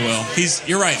think that they will.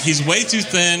 You're right. He's way too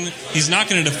thin. He's not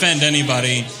going to defend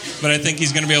anybody, but I think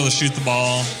he's going to be able to shoot the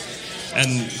ball. And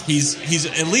he's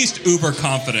at least uber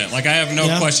confident. Like, I have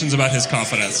no questions about his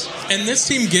confidence. And this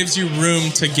team gives you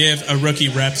room to give a rookie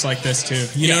reps like this too.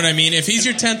 You know what I mean? If he's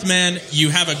your 10th man, you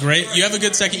have a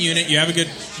good second unit, you have a good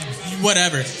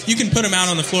whatever. You can put him out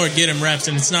on the floor, get him reps,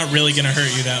 and it's not really going to hurt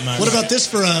you that much. What about this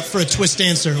for a twist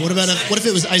answer? What if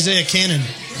it was Isaiah Cannon?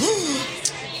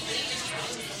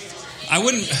 I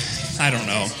don't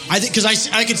know. I think because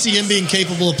I could see him being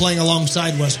capable of playing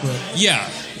alongside Westbrook. Yeah,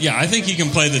 I think he can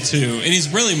play the 2, and he's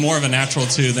really more of a natural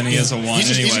 2 than he is a 1.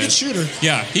 He's a good shooter.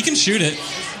 Yeah, he can shoot it.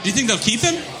 Do you think they'll keep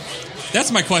him? That's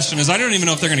my question. I don't even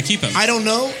know if they're going to keep him. I don't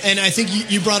know, and I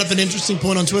think you brought up an interesting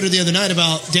point on Twitter the other night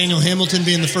about Daniel Hamilton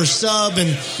being the first sub,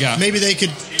 and maybe they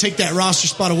could take that roster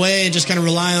spot away and just kind of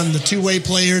rely on the two-way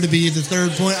player to be the third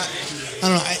point. I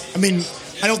don't know. I mean,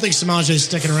 I don't think Samaje is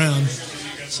sticking around.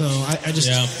 So I just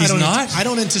I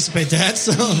don't anticipate that.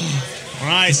 So All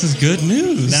right, this is good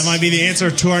news. That might be the answer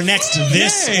to our next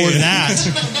this or that.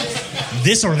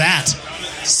 This or that.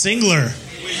 Singler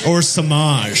or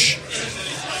Samaj.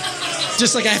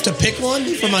 Just like I have to pick one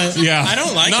for my. Yeah, I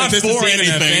don't like not that this for is even a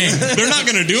anything. thing. They're not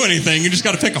going to do anything. You just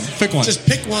got to pick them. Pick one. Just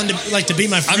pick one to be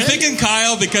my friend. I'm picking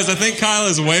Kyle because I think Kyle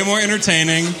is way more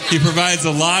entertaining. He provides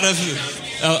a lot of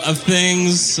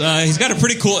things. He's got a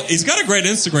great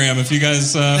Instagram. If you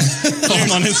guys follow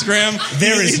him on Instagram,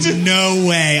 There is no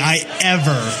way I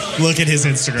ever look at his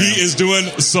Instagram. he is doing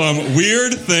some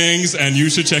weird things, and you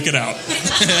should check it out.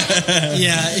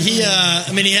 Yeah, he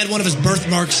had one of his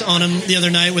birthmarks on him the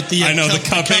other night with the the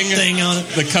cupping thing on it.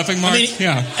 The cupping mark.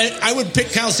 I would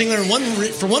pick Kyle Singler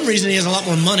for one reason. He has a lot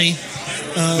more money.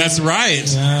 That's right.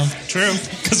 True.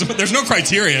 Because there's no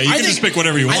criteria. You can just pick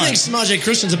whatever you want. I think Samaje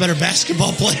Christian's a better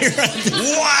basketball player.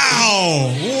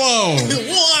 Wow! Whoa!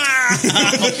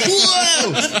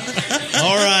 Whoa!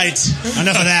 All right,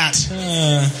 enough of that.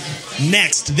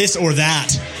 Next, this or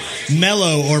that.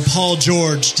 Melo or Paul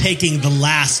George taking the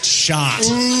last shot.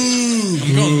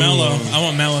 I'm going Melo. I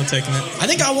want Melo taking it. I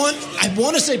think I want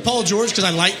to say Paul George because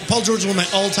I like Paul George is one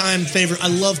of my all-time favorite. I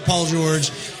love Paul George.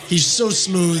 He's so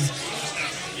smooth.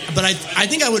 But I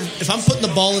think I would, if I'm putting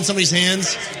the ball in somebody's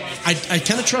hands, I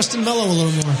kind of trust in Melo a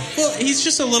little more. Well, he's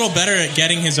just a little better at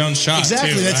getting his own shot.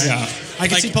 Exactly. Too, That's right? I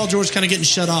can see Paul George kind of getting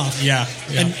shut off. Yeah.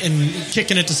 And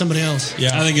kicking it to somebody else.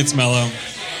 Yeah. I think it's Melo.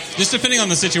 Just depending on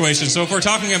the situation. So if we're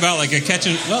talking about like even a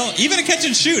catch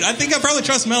and shoot, I think I probably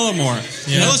trust Melo more.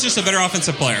 Yeah. Melo's just a better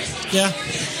offensive player. Yeah.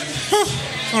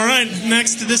 All right,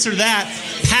 next, this or that.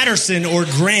 Patterson or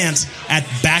Grant at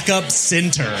backup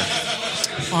center.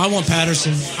 Oh, I want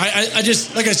Patterson. I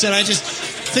just, like I said,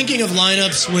 thinking of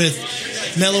lineups with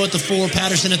Melo at the 4,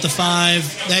 Patterson at the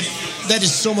 5. That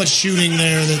is so much shooting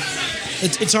there that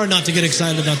it's hard not to get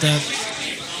excited about that.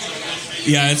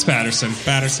 Yeah, it's Patterson.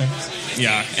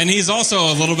 Yeah, and he's also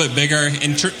a little bit bigger.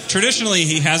 And traditionally,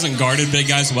 he hasn't guarded big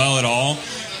guys well at all.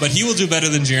 But he will do better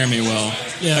than Jeremy will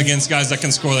against guys that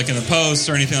can score like in the post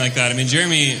or anything like that. I mean,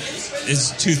 Jeremy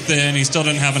is too thin. He still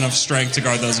doesn't have enough strength to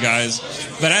guard those guys.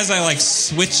 But as I like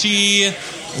switchy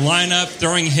lineup,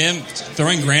 throwing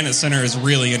Grant at center is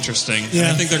really interesting. Yeah.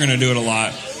 And I think they're going to do it a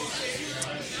lot.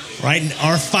 Right,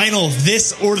 our final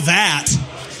this or that.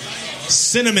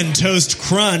 Cinnamon Toast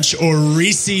Crunch or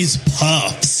Reese's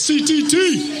Puffs.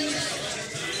 CTT.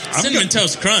 Cinnamon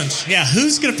Toast Crunch. Yeah,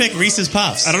 who's going to pick Reese's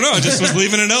Puffs? I don't know. I just was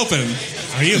leaving it open.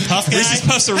 Are you a Puff guy? Reese's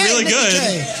Puffs are really good.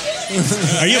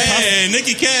 Are you a Puff? Hey,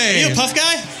 Nikki K. Are you a Puff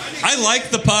guy? I like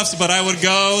the Puffs, but I would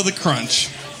go the Crunch.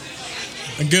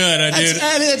 Good, I do.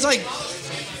 I mean, it's like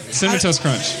Cinnamon Toast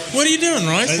Crunch. What are you doing,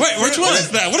 Royce? Wait, which one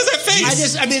is that? What is that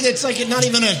face? It's like not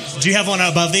even a. Do you have one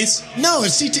above these? No,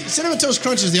 Cinnamon Toast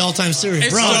Crunch is the all-time cereal.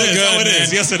 It's Wrong. so good, Oh, it man.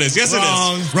 is. Yes, it is. Yes,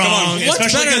 Wrong. it is. Wrong.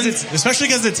 Especially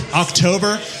because it's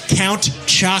October. Count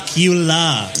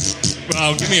Chocula.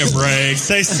 Oh, give me a break.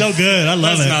 Tastes so good. I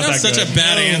love That's it. not That's that such good. a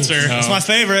bad answer. No. It's my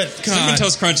favorite. Cinnamon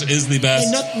Toast Crunch is the best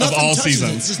Hey, of all touches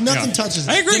seasons. It. Just nothing touches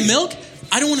it. I agree. The milk,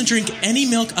 I don't want to drink any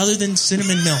milk other than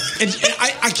cinnamon milk. And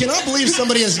I cannot believe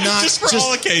somebody has not Just for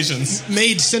all occasions.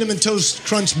 made Cinnamon Toast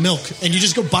Crunch milk, and you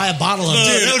just go buy a bottle of it.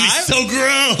 Dude, that would be so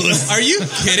gross. Are you They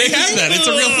kidding have me? that. It's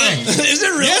a real thing. Is it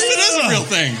really? Yes, it is a real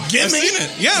thing. Give I've me. seen it.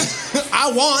 Yeah.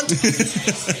 I want.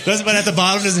 But at the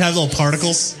bottom, does it have little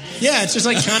particles? Yeah, it's just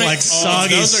like kind of Like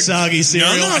soggy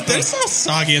cereal. No, there's no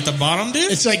soggy at the bottom,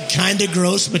 dude. It's like kind of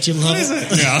gross, but you love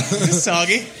it. Yeah.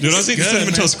 Soggy. Dude, I was eating good, Cinnamon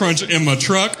man. Toast Crunch in my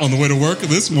truck on the way to work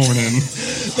this morning.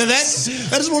 Now that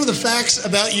is one of the facts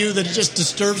about you that just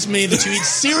disturbs me, that you eat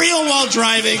cereal while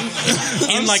driving.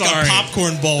 in like sorry. a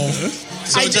popcorn bowl,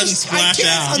 so I it doesn't just- I splash can't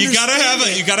out. under- You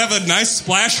gotta have a nice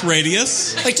splash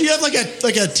radius. Like, do you have like a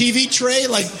TV tray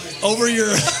like over your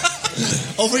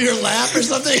lap or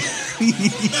something?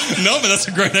 No, but that's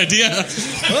a great idea.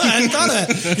 Well, I hadn't thought of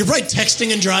that. You're probably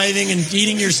texting and driving and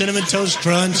eating your Cinnamon Toast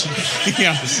Crunch.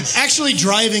 Yeah. Actually,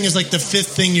 driving is like the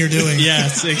fifth thing you're doing.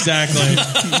 Yes, exactly.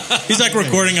 He's like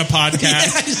recording a podcast.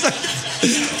 Yeah, he's like-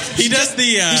 He does the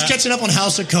he's catching up on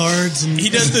House of Cards. And he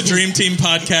does the Dream Team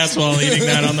podcast while eating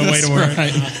that on the way to work.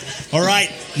 Right. All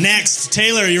right, next.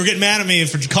 Taylor, you were getting mad at me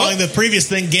for calling the previous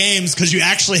thing games because you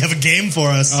actually have a game for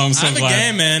us. Oh, I'm so I have glad. a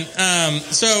game, man.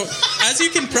 So as you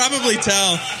can probably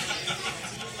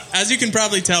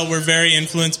tell, we're very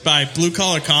influenced by Blue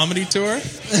Collar Comedy Tour,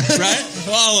 right?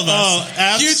 All of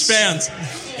us, huge fans.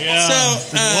 Yeah. So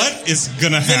What is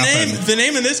gonna happen? The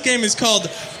name of this game is called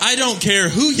 "I Don't Care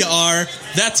Who You Are."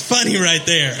 That's funny, right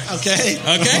there. okay.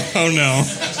 Okay. Oh no.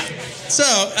 So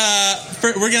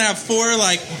we're gonna have 4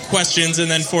 questions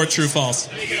and then 4 true false.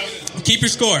 Keep your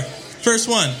score. First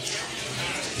one.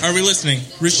 Are we listening?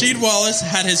 Rasheed Wallace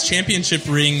had his championship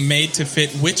ring made to fit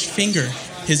which finger?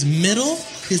 His middle,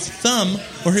 his thumb,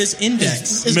 or his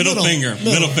index? It's Middle finger.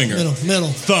 Middle finger. Middle.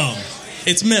 Thumb.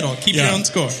 It's middle. Keep your own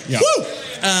score. Yeah. Woo!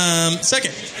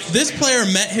 Second, this player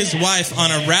met his wife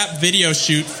on a rap video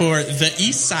shoot for the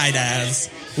East Side As.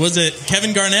 Was it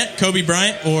Kevin Garnett, Kobe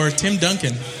Bryant, or Tim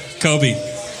Duncan? Kobe.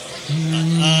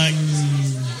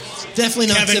 Definitely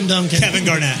not Tim Duncan. Kevin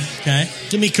Garnett. Okay.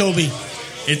 Give me Kobe.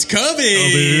 It's Kobe.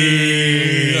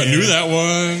 I knew that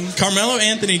one. Carmelo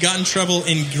Anthony got in trouble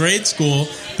in grade school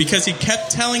because he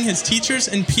kept telling his teachers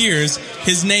and peers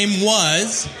his name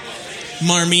was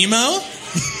Marmimo,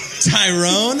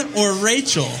 Tyrone, or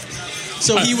Rachel.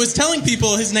 So he was telling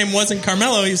people his name wasn't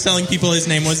Carmelo, he was telling people his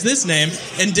name was this name,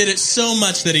 and did it so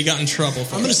much that he got in trouble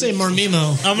for I'm it. going to say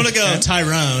Marmimo. I'm going to go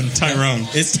Tyrone. Tyrone.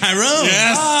 It's Tyrone.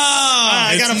 Yes.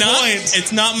 I got a not, point.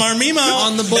 It's not Marmimo.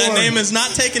 On the board. That name is not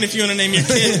taken if you want to name your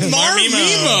kid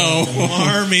Marmimo.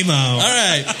 Marmimo. All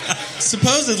right.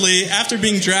 Supposedly, after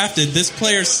being drafted, this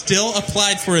player still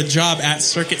applied for a job at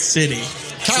Circuit City.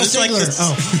 Kyle So it's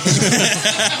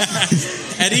Stigler.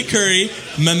 Eddie Curry,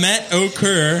 Mehmet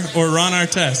Okur, or Ron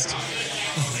Artest.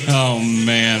 Oh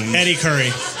man. Eddie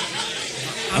Curry.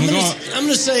 I'm going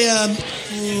to say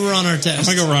Ron Artest. I'm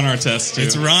gonna go Ron Artest too.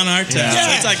 It's Ron Artest.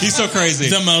 Yeah. It's like He's so crazy.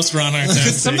 the most Ron Artest.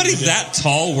 Could somebody that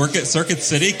tall work at Circuit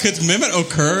City? Could Mehmet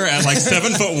Okur at like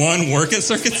 7'1" work at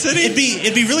Circuit City? It'd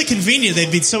be really convenient. They'd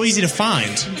be so easy to find.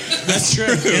 That's true.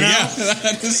 You know? Yeah,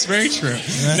 that is very true.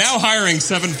 Now hiring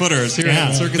 7-footers here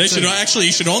at Circuit They City. should actually.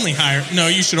 You should only hire. No,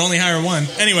 you should only hire one.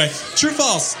 Anyway, true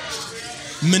false.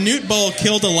 Manute Bol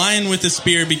killed a lion with a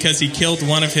spear because he killed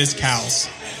one of his cows.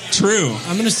 True.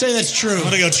 I'm going to say that's true. I'm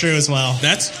going to go true as well.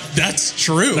 That's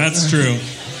true. That's true.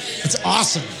 It's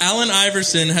awesome. Allen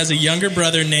Iverson has a younger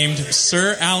brother named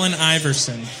Sir Allen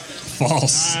Iverson.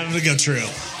 False. I'm going to go true.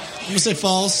 I'm going to say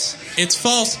false. It's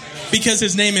false because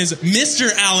his name is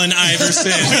Mr. Allen Iverson.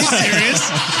 Are you serious?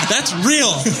 That's real.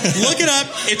 Look it up.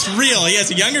 It's real. He has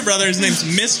a younger brother. His name's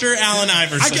Mr. Allen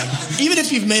Iverson. Even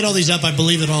if you've made all these up, I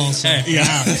believe it all. So. Hey, Yeah.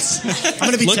 I'm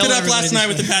going to be looked it telling up last everybody night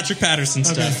this with the Patrick Patterson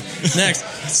stuff. Next,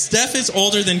 Steph is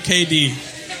older than KD.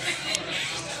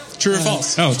 True or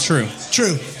false? Oh, true.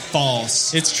 True.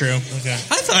 False. It's true. Okay.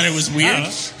 I thought it was weird.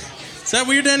 Is that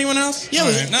weird to anyone else? Yeah,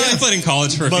 No, I played in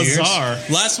college for a few years. Bizarre.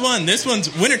 Last one. This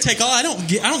one's winner take all. I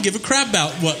don't give a crap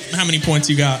about how many points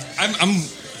you got.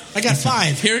 I got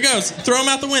 5. Here it goes. Throw them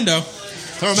out the window.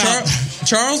 Throw them out.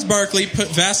 Charles Barkley put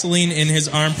Vaseline in his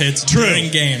armpits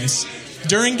during games.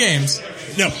 During games.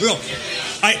 No.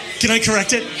 Can I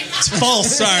correct it? It's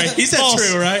false. Sorry. He said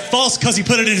false. true, right? False because he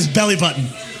put it in his belly button.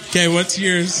 Okay, what's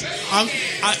yours?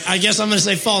 I guess I'm going to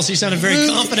say false. He sounded very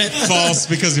confident. False,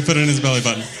 because he put it in his belly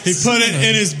button. He put it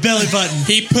in his belly button.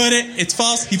 It's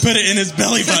false. He put it in his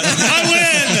belly button. I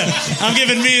win. I'm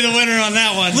giving me the winner on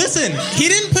that one. Listen,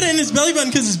 he didn't put it in his belly button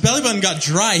because his belly button got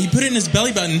dry. He put it in his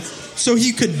belly button so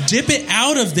he could dip it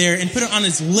out of there and put it on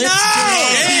his lips.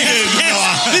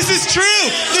 Yes. This is true.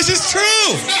 This is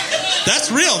true.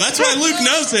 That's real. That's why Luke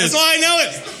knows this. That's why I know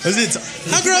it.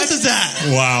 How gross is that?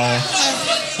 Wow.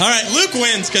 All right, Luke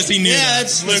wins because he knew that.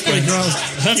 That's pretty gross.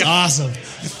 That's awesome.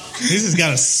 This has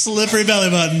got a slippery belly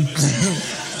button.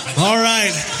 All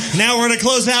right. Now we're going to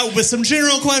close out with some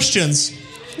general questions.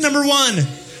 Number 1,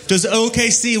 does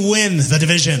OKC win the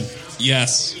division?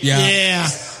 Yes. Yeah.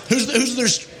 Who's their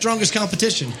strongest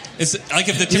competition? It's like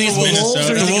if the You think it's the Timberwolves, Wolves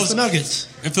or do you think it's Wolves, the Nuggets?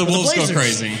 if the Or the Wolves go Blazers?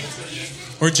 crazy.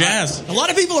 Or Jazz. A lot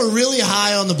of people are really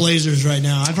high on the Blazers right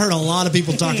now. I've heard a lot of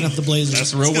people talking up the Blazers.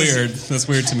 That's real weird. That's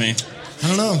weird to me. I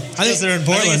don't know. I think they're in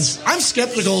Portland. I'm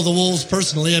skeptical of the Wolves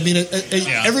personally. I mean,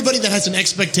 everybody that has an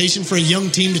expectation for a young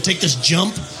team to take this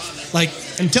jump, like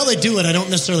until they do it, I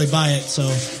don't necessarily buy it. So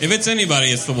If it's anybody,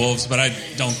 it's the Wolves, but I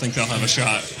don't think they'll have a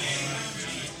shot.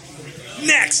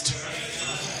 Next,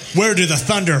 where do the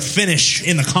Thunder finish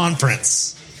in the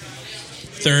conference?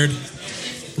 Third.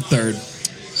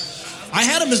 I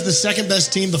had them as the second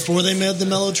best team before they made the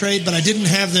Melo trade, but I didn't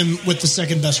have them with the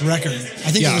second best record.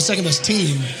 I think they're the second best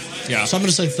team. Yeah. So I'm going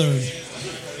to say third.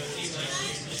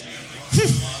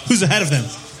 Who's ahead of them?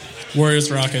 Warriors,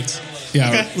 Rockets. Yeah,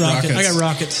 Okay. Rockets. I got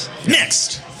Rockets.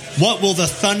 Next, what will the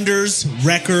Thunder's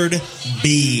record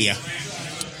be?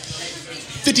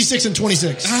 56 and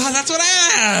 26. that's what I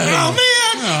had. Oh, man.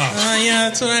 Yeah,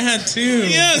 that's what I had too.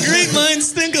 Yeah, great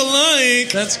minds think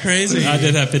alike. That's crazy. I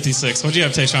did have 56. What'd you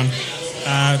have, Tayshaun?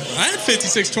 I had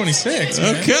 56-26.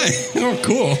 man. Okay. Oh,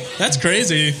 cool. That's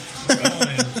crazy.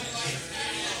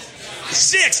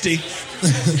 60.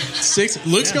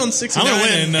 Luke's going 69. I'm going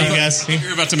to win, I guess.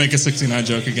 You're about to make a 69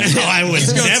 joke again. No, I would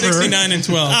He's going never. 69 and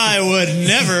 12. I would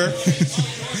never.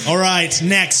 All right,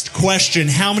 next question.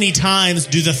 How many times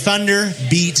do the Thunder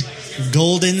beat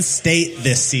Golden State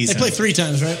this season? They play 3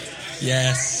 times, right?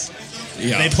 Yes.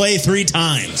 Yeah. They play 3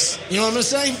 times. You know what I'm going to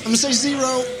say? I'm going to say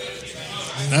 0.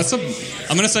 I'm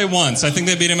going to say once. I think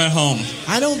they beat him at home.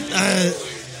 I'm going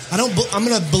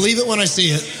to believe it when I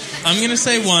see it. I'm going to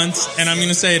say once, and I'm going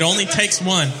to say it only takes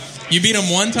one. You beat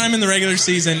them one time in the regular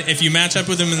season. If you match up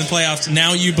with them in the playoffs,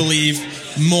 now you believe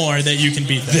more that you can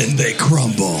beat them. Then they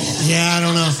crumble. Yeah, I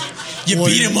don't know. You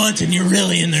beat them once, and you're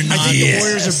really in their I think the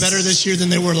Warriors are better this year than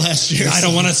they were last year. I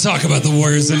don't want to talk about the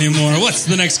Warriors anymore. What's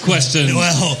the next question?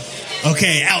 Well,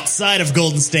 okay, outside of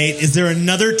Golden State, is there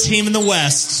another team in the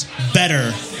West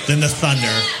better than the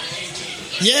Thunder?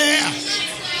 Yeah.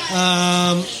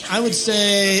 I would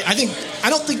say,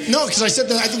 because I said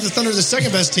that I think the Thunder are the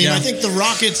second best team. Yeah. I think the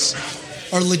Rockets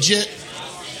are legit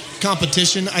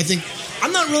competition.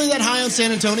 I'm not really that high on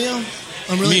San Antonio.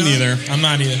 Me neither. I'm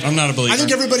not either. I'm not a believer. I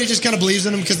think everybody just kind of believes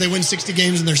in them because they win 60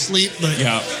 games in their sleep. But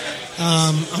Yeah.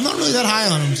 I'm not really that high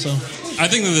on them. So I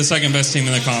think they're the second best team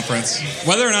in the conference.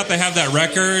 Whether or not they have that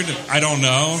record, I don't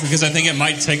know, because I think it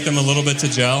might take them a little bit to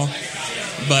gel.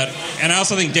 And I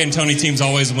also think D'Antoni teams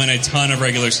always win a ton of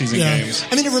regular season games.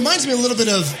 I mean, it reminds me a little bit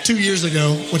of 2 years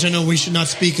ago, which I know we should not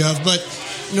speak of, but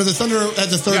the Thunder had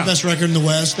the third best record in the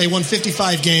West. They won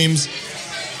 55 games.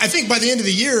 I think by the end of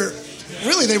the year,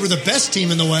 really they were the best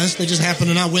team in the West. They just happened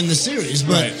to not win the series.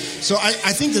 But so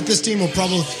I think that this team will I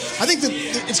think that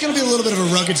it's going to be a little bit of a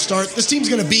rugged start. This team's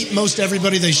going to beat most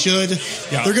everybody they should.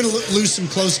 Yeah. They're going to lose some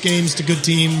close games to good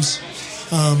teams.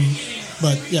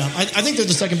 But yeah, I think they're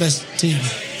the second best team.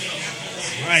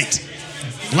 Right.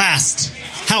 Last,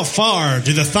 how far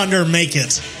do the Thunder make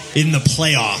it in the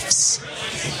playoffs?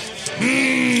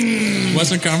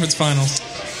 Western Conference Finals.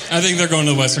 I think they're going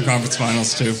to the Western Conference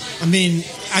Finals too. I mean,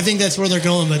 I think that's where they're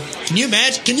going. But can you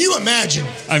imagine? Can you imagine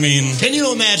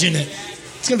it?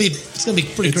 It's gonna be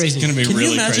pretty crazy. It's gonna be really crazy. Can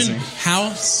you imagine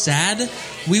how sad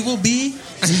we will be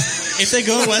if they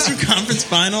go to Western Conference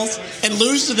Finals and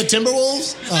lose to the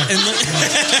Timberwolves?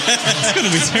 It's going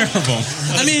to be terrible.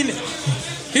 I mean,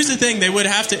 here's the thing: they would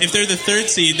have to, if they're the third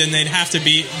seed, then they'd have to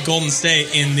beat Golden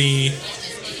State in the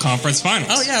Conference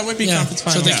Finals. Oh yeah, it would be Conference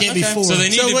Finals. So they can't be 4. So they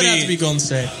need it would to have to be Golden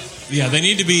State. Yeah, they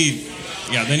need to be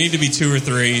 2 or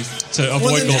 3 to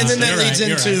avoid Golden and then State. that leads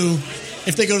into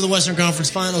if they go to the Western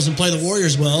Conference Finals and play the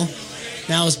Warriors well,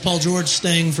 Now is Paul George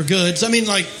staying for good? So, I mean,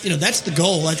 that's the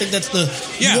goal. I think that's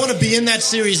you want to be in that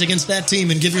series against that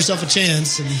team and give yourself a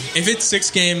chance. And if it's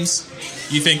 6 games,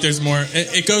 you think there's more?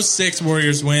 It goes 6,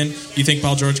 Warriors win. You think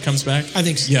Paul George comes back? I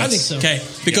think so. Yes. I think so. Okay.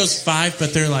 If it goes 5,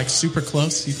 but they're like super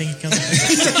close, you think he comes back?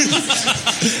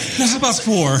 No, how about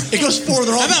 4? It goes 4.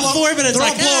 They're all about 4, but it's they're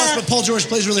like all blowouts, but Paul George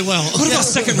plays really well. What about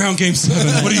second round game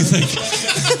 7? What do you think?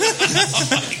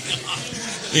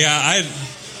 Yeah,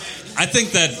 I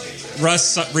think that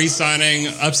Russ re-signing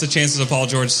ups the chances of Paul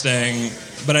George staying,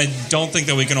 but I don't think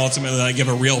that we can ultimately give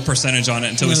a real percentage on it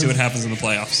until we see what happens in the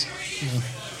playoffs. Yeah.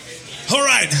 All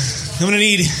right, I'm going to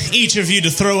need each of you to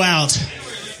throw out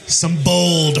some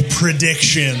bold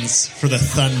predictions for the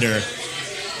Thunder.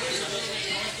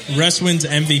 Russ wins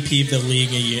MVP of the league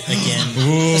again.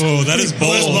 Ooh, that is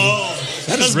bold.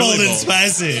 That is really bold and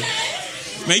spicy.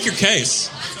 Make your case.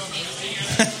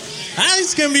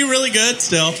 He's going to be really good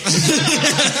still. He's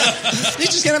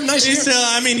just going to have a nice year.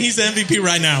 He's the MVP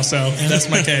right now, so that's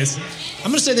my case.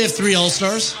 I'm going to say they have 3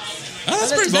 All-Stars. Oh,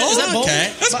 that's pretty bold. Is that bold?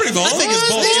 Okay. That's pretty bold. I think it's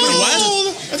bold.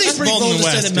 I think it's pretty bold to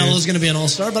say that Melo's going to be an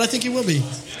All-Star, but I think he will be.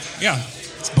 Yeah.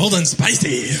 It's bold and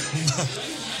spicy.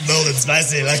 Bold and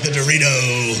spicy like the Dorito.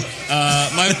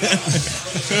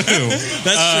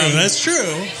 That's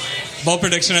true. Bold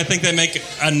prediction, I think they make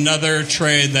another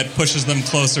trade that pushes them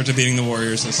closer to beating the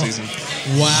Warriors this season.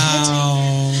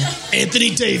 Wow. Anthony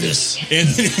Davis.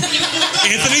 Anthony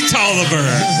Tolliver.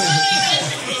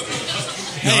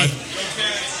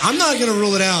 I'm not going to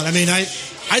rule it out. I mean, I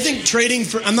think trading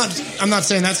for I'm not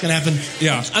saying that's going to happen.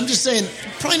 Yeah. I'm just saying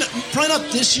probably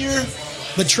not this year,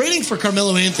 but trading for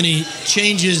Carmelo Anthony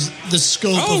changes the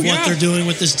scope of what they're doing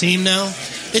with this team now.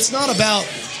 It's not about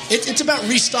it's about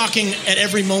restocking at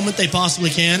every moment they possibly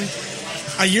can.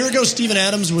 A year ago, Steven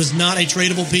Adams was not a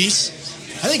tradable piece.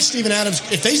 I think Steven Adams,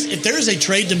 if there is a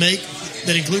trade to make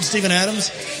that includes Steven Adams,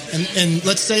 and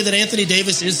let's say that Anthony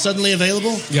Davis is suddenly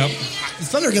available, yep, the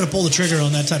Thunder are going to pull the trigger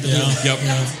on that type of deal. Yep.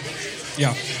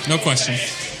 Yeah, no question.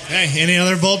 Hey, any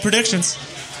other bold predictions?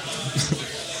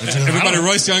 Everybody,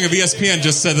 Royce Young of ESPN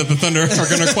just said that the Thunder are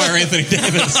going to acquire Anthony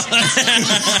Davis.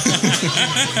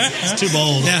 It's too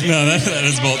bold. Yeah. No, that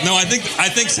is bold. No, I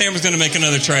think Sam is going to make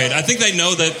another trade. I think they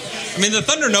know that. I mean, the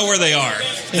Thunder know where they are.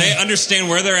 Yeah. They understand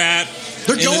where they're at.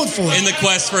 They're going for it in the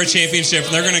quest for a championship,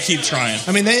 and they're going to keep trying.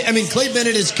 I mean, Clay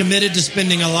Bennett is committed to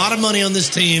spending a lot of money on this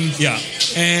team. Yeah,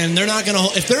 and they're not going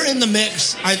to. If they're in the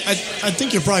mix, I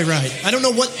think you're probably right. I don't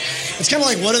know what. It's kind of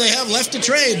like, what do they have left to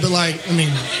trade? But I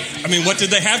mean, what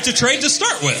did they have to trade to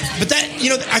start with? But that,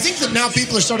 I think that now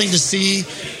people are starting to see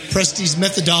Presti's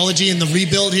methodology in the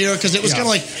rebuild here, because it was kind of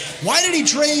like, why did he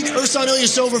trade Ersan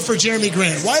Ilyasova for Jeremy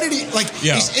Grant? Why did he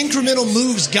these incremental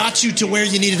moves got you to where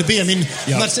you needed to be? I mean,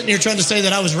 I'm not sitting here trying to say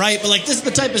that I was right, but this is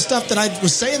the type of stuff that I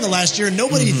was saying the last year, and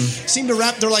nobody seemed to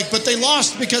wrap. They're like, but they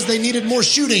lost because they needed more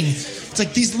shooting. It's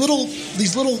like these little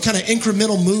kind of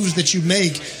incremental moves that you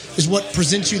make is what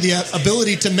presents you the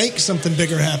ability to make something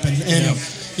bigger happen. And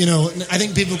I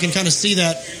think people can kind of see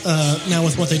that now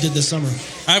with what they did this summer.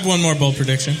 I have one more bold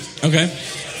prediction. Okay.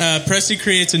 Presti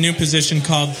creates a new position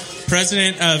called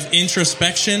President of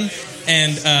Introspection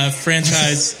and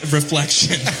Franchise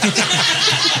Reflection.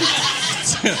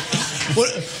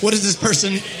 What does this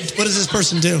person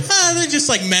do? They just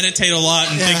meditate a lot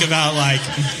and think about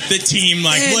the team.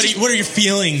 What are your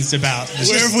feelings about this?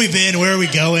 Where have we been? Where are we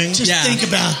going? Just think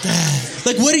about that.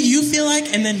 What do you feel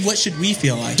like, and then what should we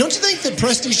feel like? Don't you think that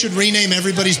Presti should rename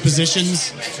everybody's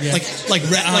positions,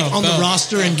 on the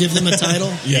roster, and give them a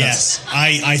title? Yes,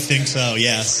 I think so.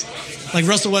 Yes, like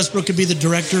Russell Westbrook could be the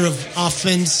director of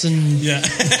offense and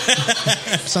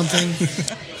something.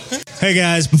 Hey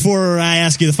guys, before I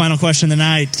ask you the final question of the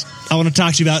night, I want to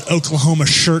talk to you about Oklahoma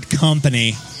Shirt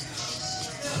Company.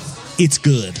 It's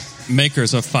good.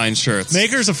 Makers of fine shirts.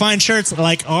 Makers of fine shirts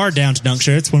like our Down to Dunk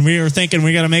shirts. When we were thinking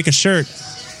we got to make a shirt,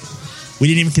 we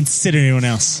didn't even consider anyone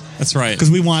else. That's right.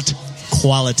 Because we want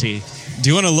quality. Do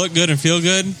you want to look good and feel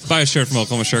good? Buy a shirt from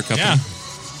Oklahoma Shirt Company. Yeah.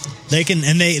 They can,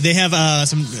 and they have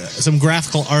some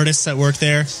graphical artists that work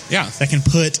there. Yeah. That can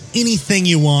put anything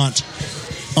you want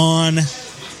on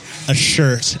a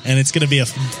shirt, and it's going to be a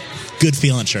good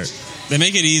feeling shirt. They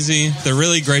make it easy. They're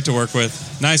really great to work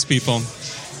with. Nice people.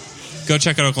 Go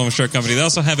check out Oklahoma Shirt Company. They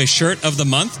also have a shirt of the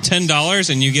month, $10,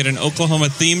 and you get an Oklahoma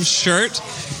themed shirt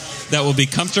that will be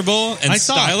comfortable and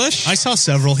stylish. I saw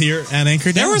several here at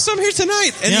Anchor Down. There were some here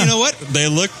tonight, and you know what? They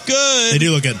look good. They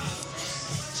do look good.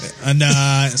 And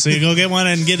so you go get one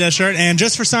and get that shirt. And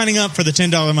just for signing up for the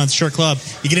 $10 a month shirt club,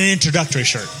 you get an introductory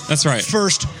shirt. That's right.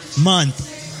 First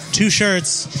month, 2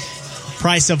 shirts,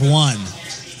 price of 1.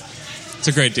 It's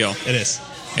a great deal. It is.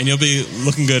 And you'll be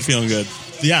looking good, feeling good.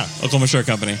 Yeah. Oklahoma Shirt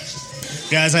Company.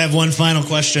 Guys, I have one final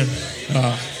question.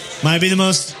 Might be the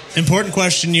most important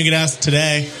question you get asked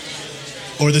today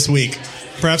or this week.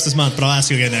 Perhaps this month, but I'll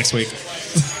ask you again next week.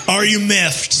 Are you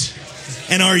miffed?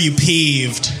 And are you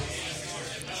peeved?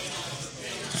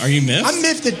 Are you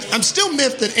miffed? I'm still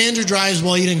miffed that Andrew drives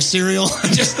while eating cereal. I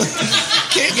just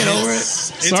can't get over it.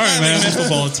 Sorry, man.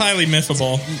 It's highly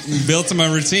miffable. Built in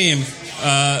my routine.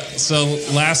 So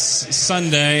last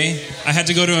Sunday, I had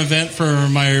to go to an event for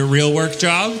my real work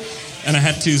job, and I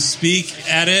had to speak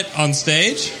at it on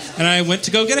stage, and I went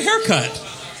to go get a haircut.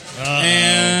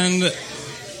 And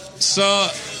so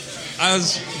I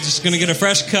was just going to get a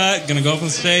fresh cut, going to go up on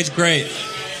stage. Great.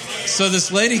 So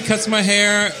this lady cuts my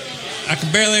hair. I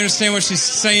can barely understand what she's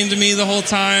saying to me the whole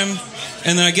time.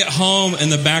 And then I get home,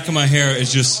 and the back of my hair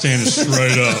is just standing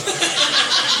straight up.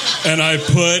 And I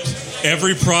put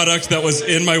every product that was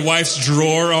in my wife's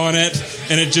drawer on it,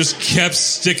 and it just kept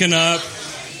sticking up.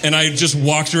 And I just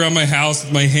walked around my house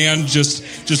with my hand just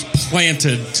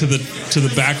planted to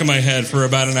the back of my head for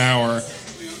about an hour.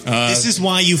 This is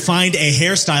why you find a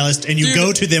hairstylist and you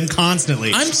go to them constantly.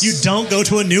 You don't go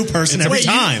to a new person every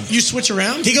time. You switch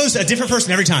around? He goes to a different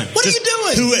person every time. What are you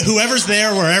doing? Whoever's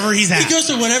there, wherever he's at. He goes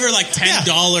to whatever, like $10.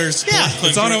 Yeah.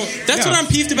 That's what I'm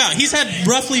peeved about. He's had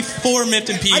roughly 4 miffed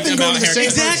and peeved about haircuts.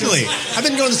 Exactly. I've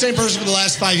been going to the same person for the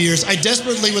last 5 years. I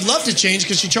desperately would love to change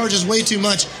because she charges way too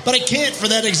much, but I can't for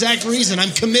that exact reason. I'm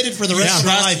committed for the rest of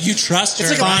my life. You trust her.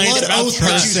 It's like a blood oath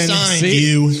that you sign.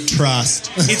 You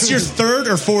trust. It's your third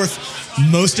or fourth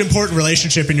most important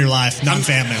relationship in your life,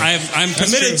 non-family. I'm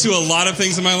committed to a lot of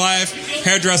things in my life.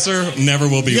 Hairdresser never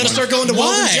will be. You got to start going to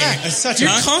Weldon Jack. You're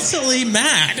constantly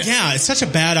mad. Yeah, it's such a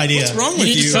bad idea. What's wrong with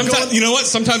you? Sometimes, you know what?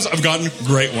 Sometimes I've gotten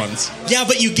great ones. Yeah,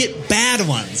 but you get bad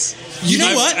ones. You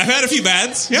know what? I've had a few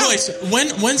bads. Yeah.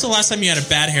 When's the last time you had a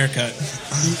bad haircut?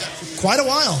 Quite a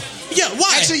while. Yeah,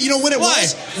 why? Actually, you know when it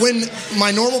was? When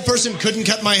my normal person couldn't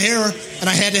cut my hair and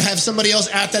I had to have somebody else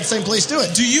at that same place do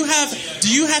it. Do you have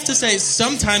to say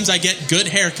sometimes I get good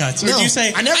haircuts? Or do you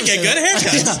say I get good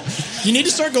haircuts? Yeah. You need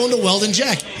to start going to Weldon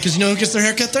Jack because you know who gets their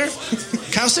haircut there?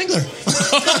 Kyle Singler.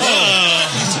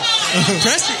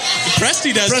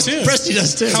 Presty does too. Presty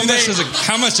does too. How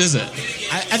much is it?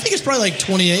 I think it's probably like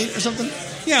 28 or something.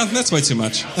 Yeah, that's way too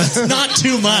much. Not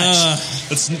too much.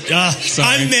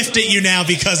 I'm miffed at you now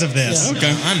because of this. Yeah.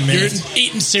 Okay. I'm miffed. You're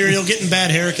eating cereal, getting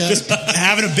bad haircuts. Just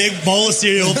having a big bowl of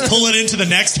cereal, pull it into the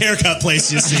next haircut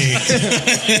place you see.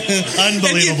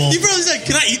 Unbelievable. You probably said,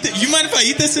 "Can I eat this? You mind if I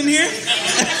eat this in here?"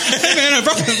 Hey man, I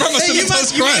brought my Cinnamon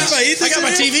Toast Crunch. I got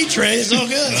my TV tray. It's all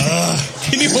good.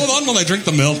 Can you hold on while I drink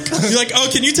the milk? You're like, "Oh,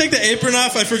 can you take the apron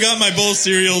off? I forgot my bowl of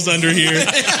cereal's under here."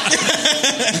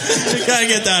 Gotta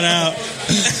get that out.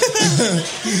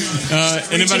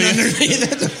 Anybody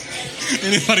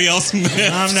else miffed?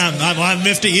 I'm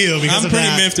miffed at you because I'm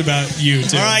pretty miffed about you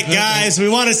too. All right, guys, we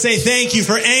want to say thank you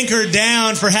for Anchor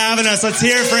Down for having us. Let's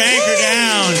hear it for Anchor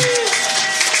Down.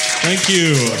 Thank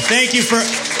you. Thank you for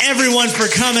everyone for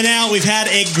coming out. We've had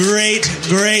a great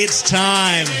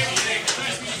time.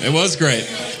 It was great.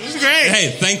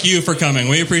 Hey, thank you for coming.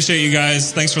 We appreciate you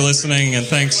guys. Thanks for listening, and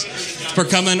thanks for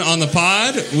coming on the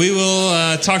pod. We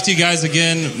will talk to you guys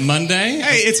again Monday.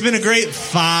 Hey, it's been a great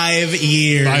 5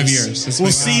 years. 5 years.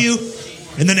 We'll see you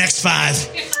in the next 5.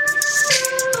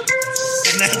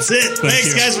 And that's it.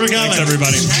 Thanks, guys, for coming. Thanks,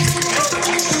 everybody.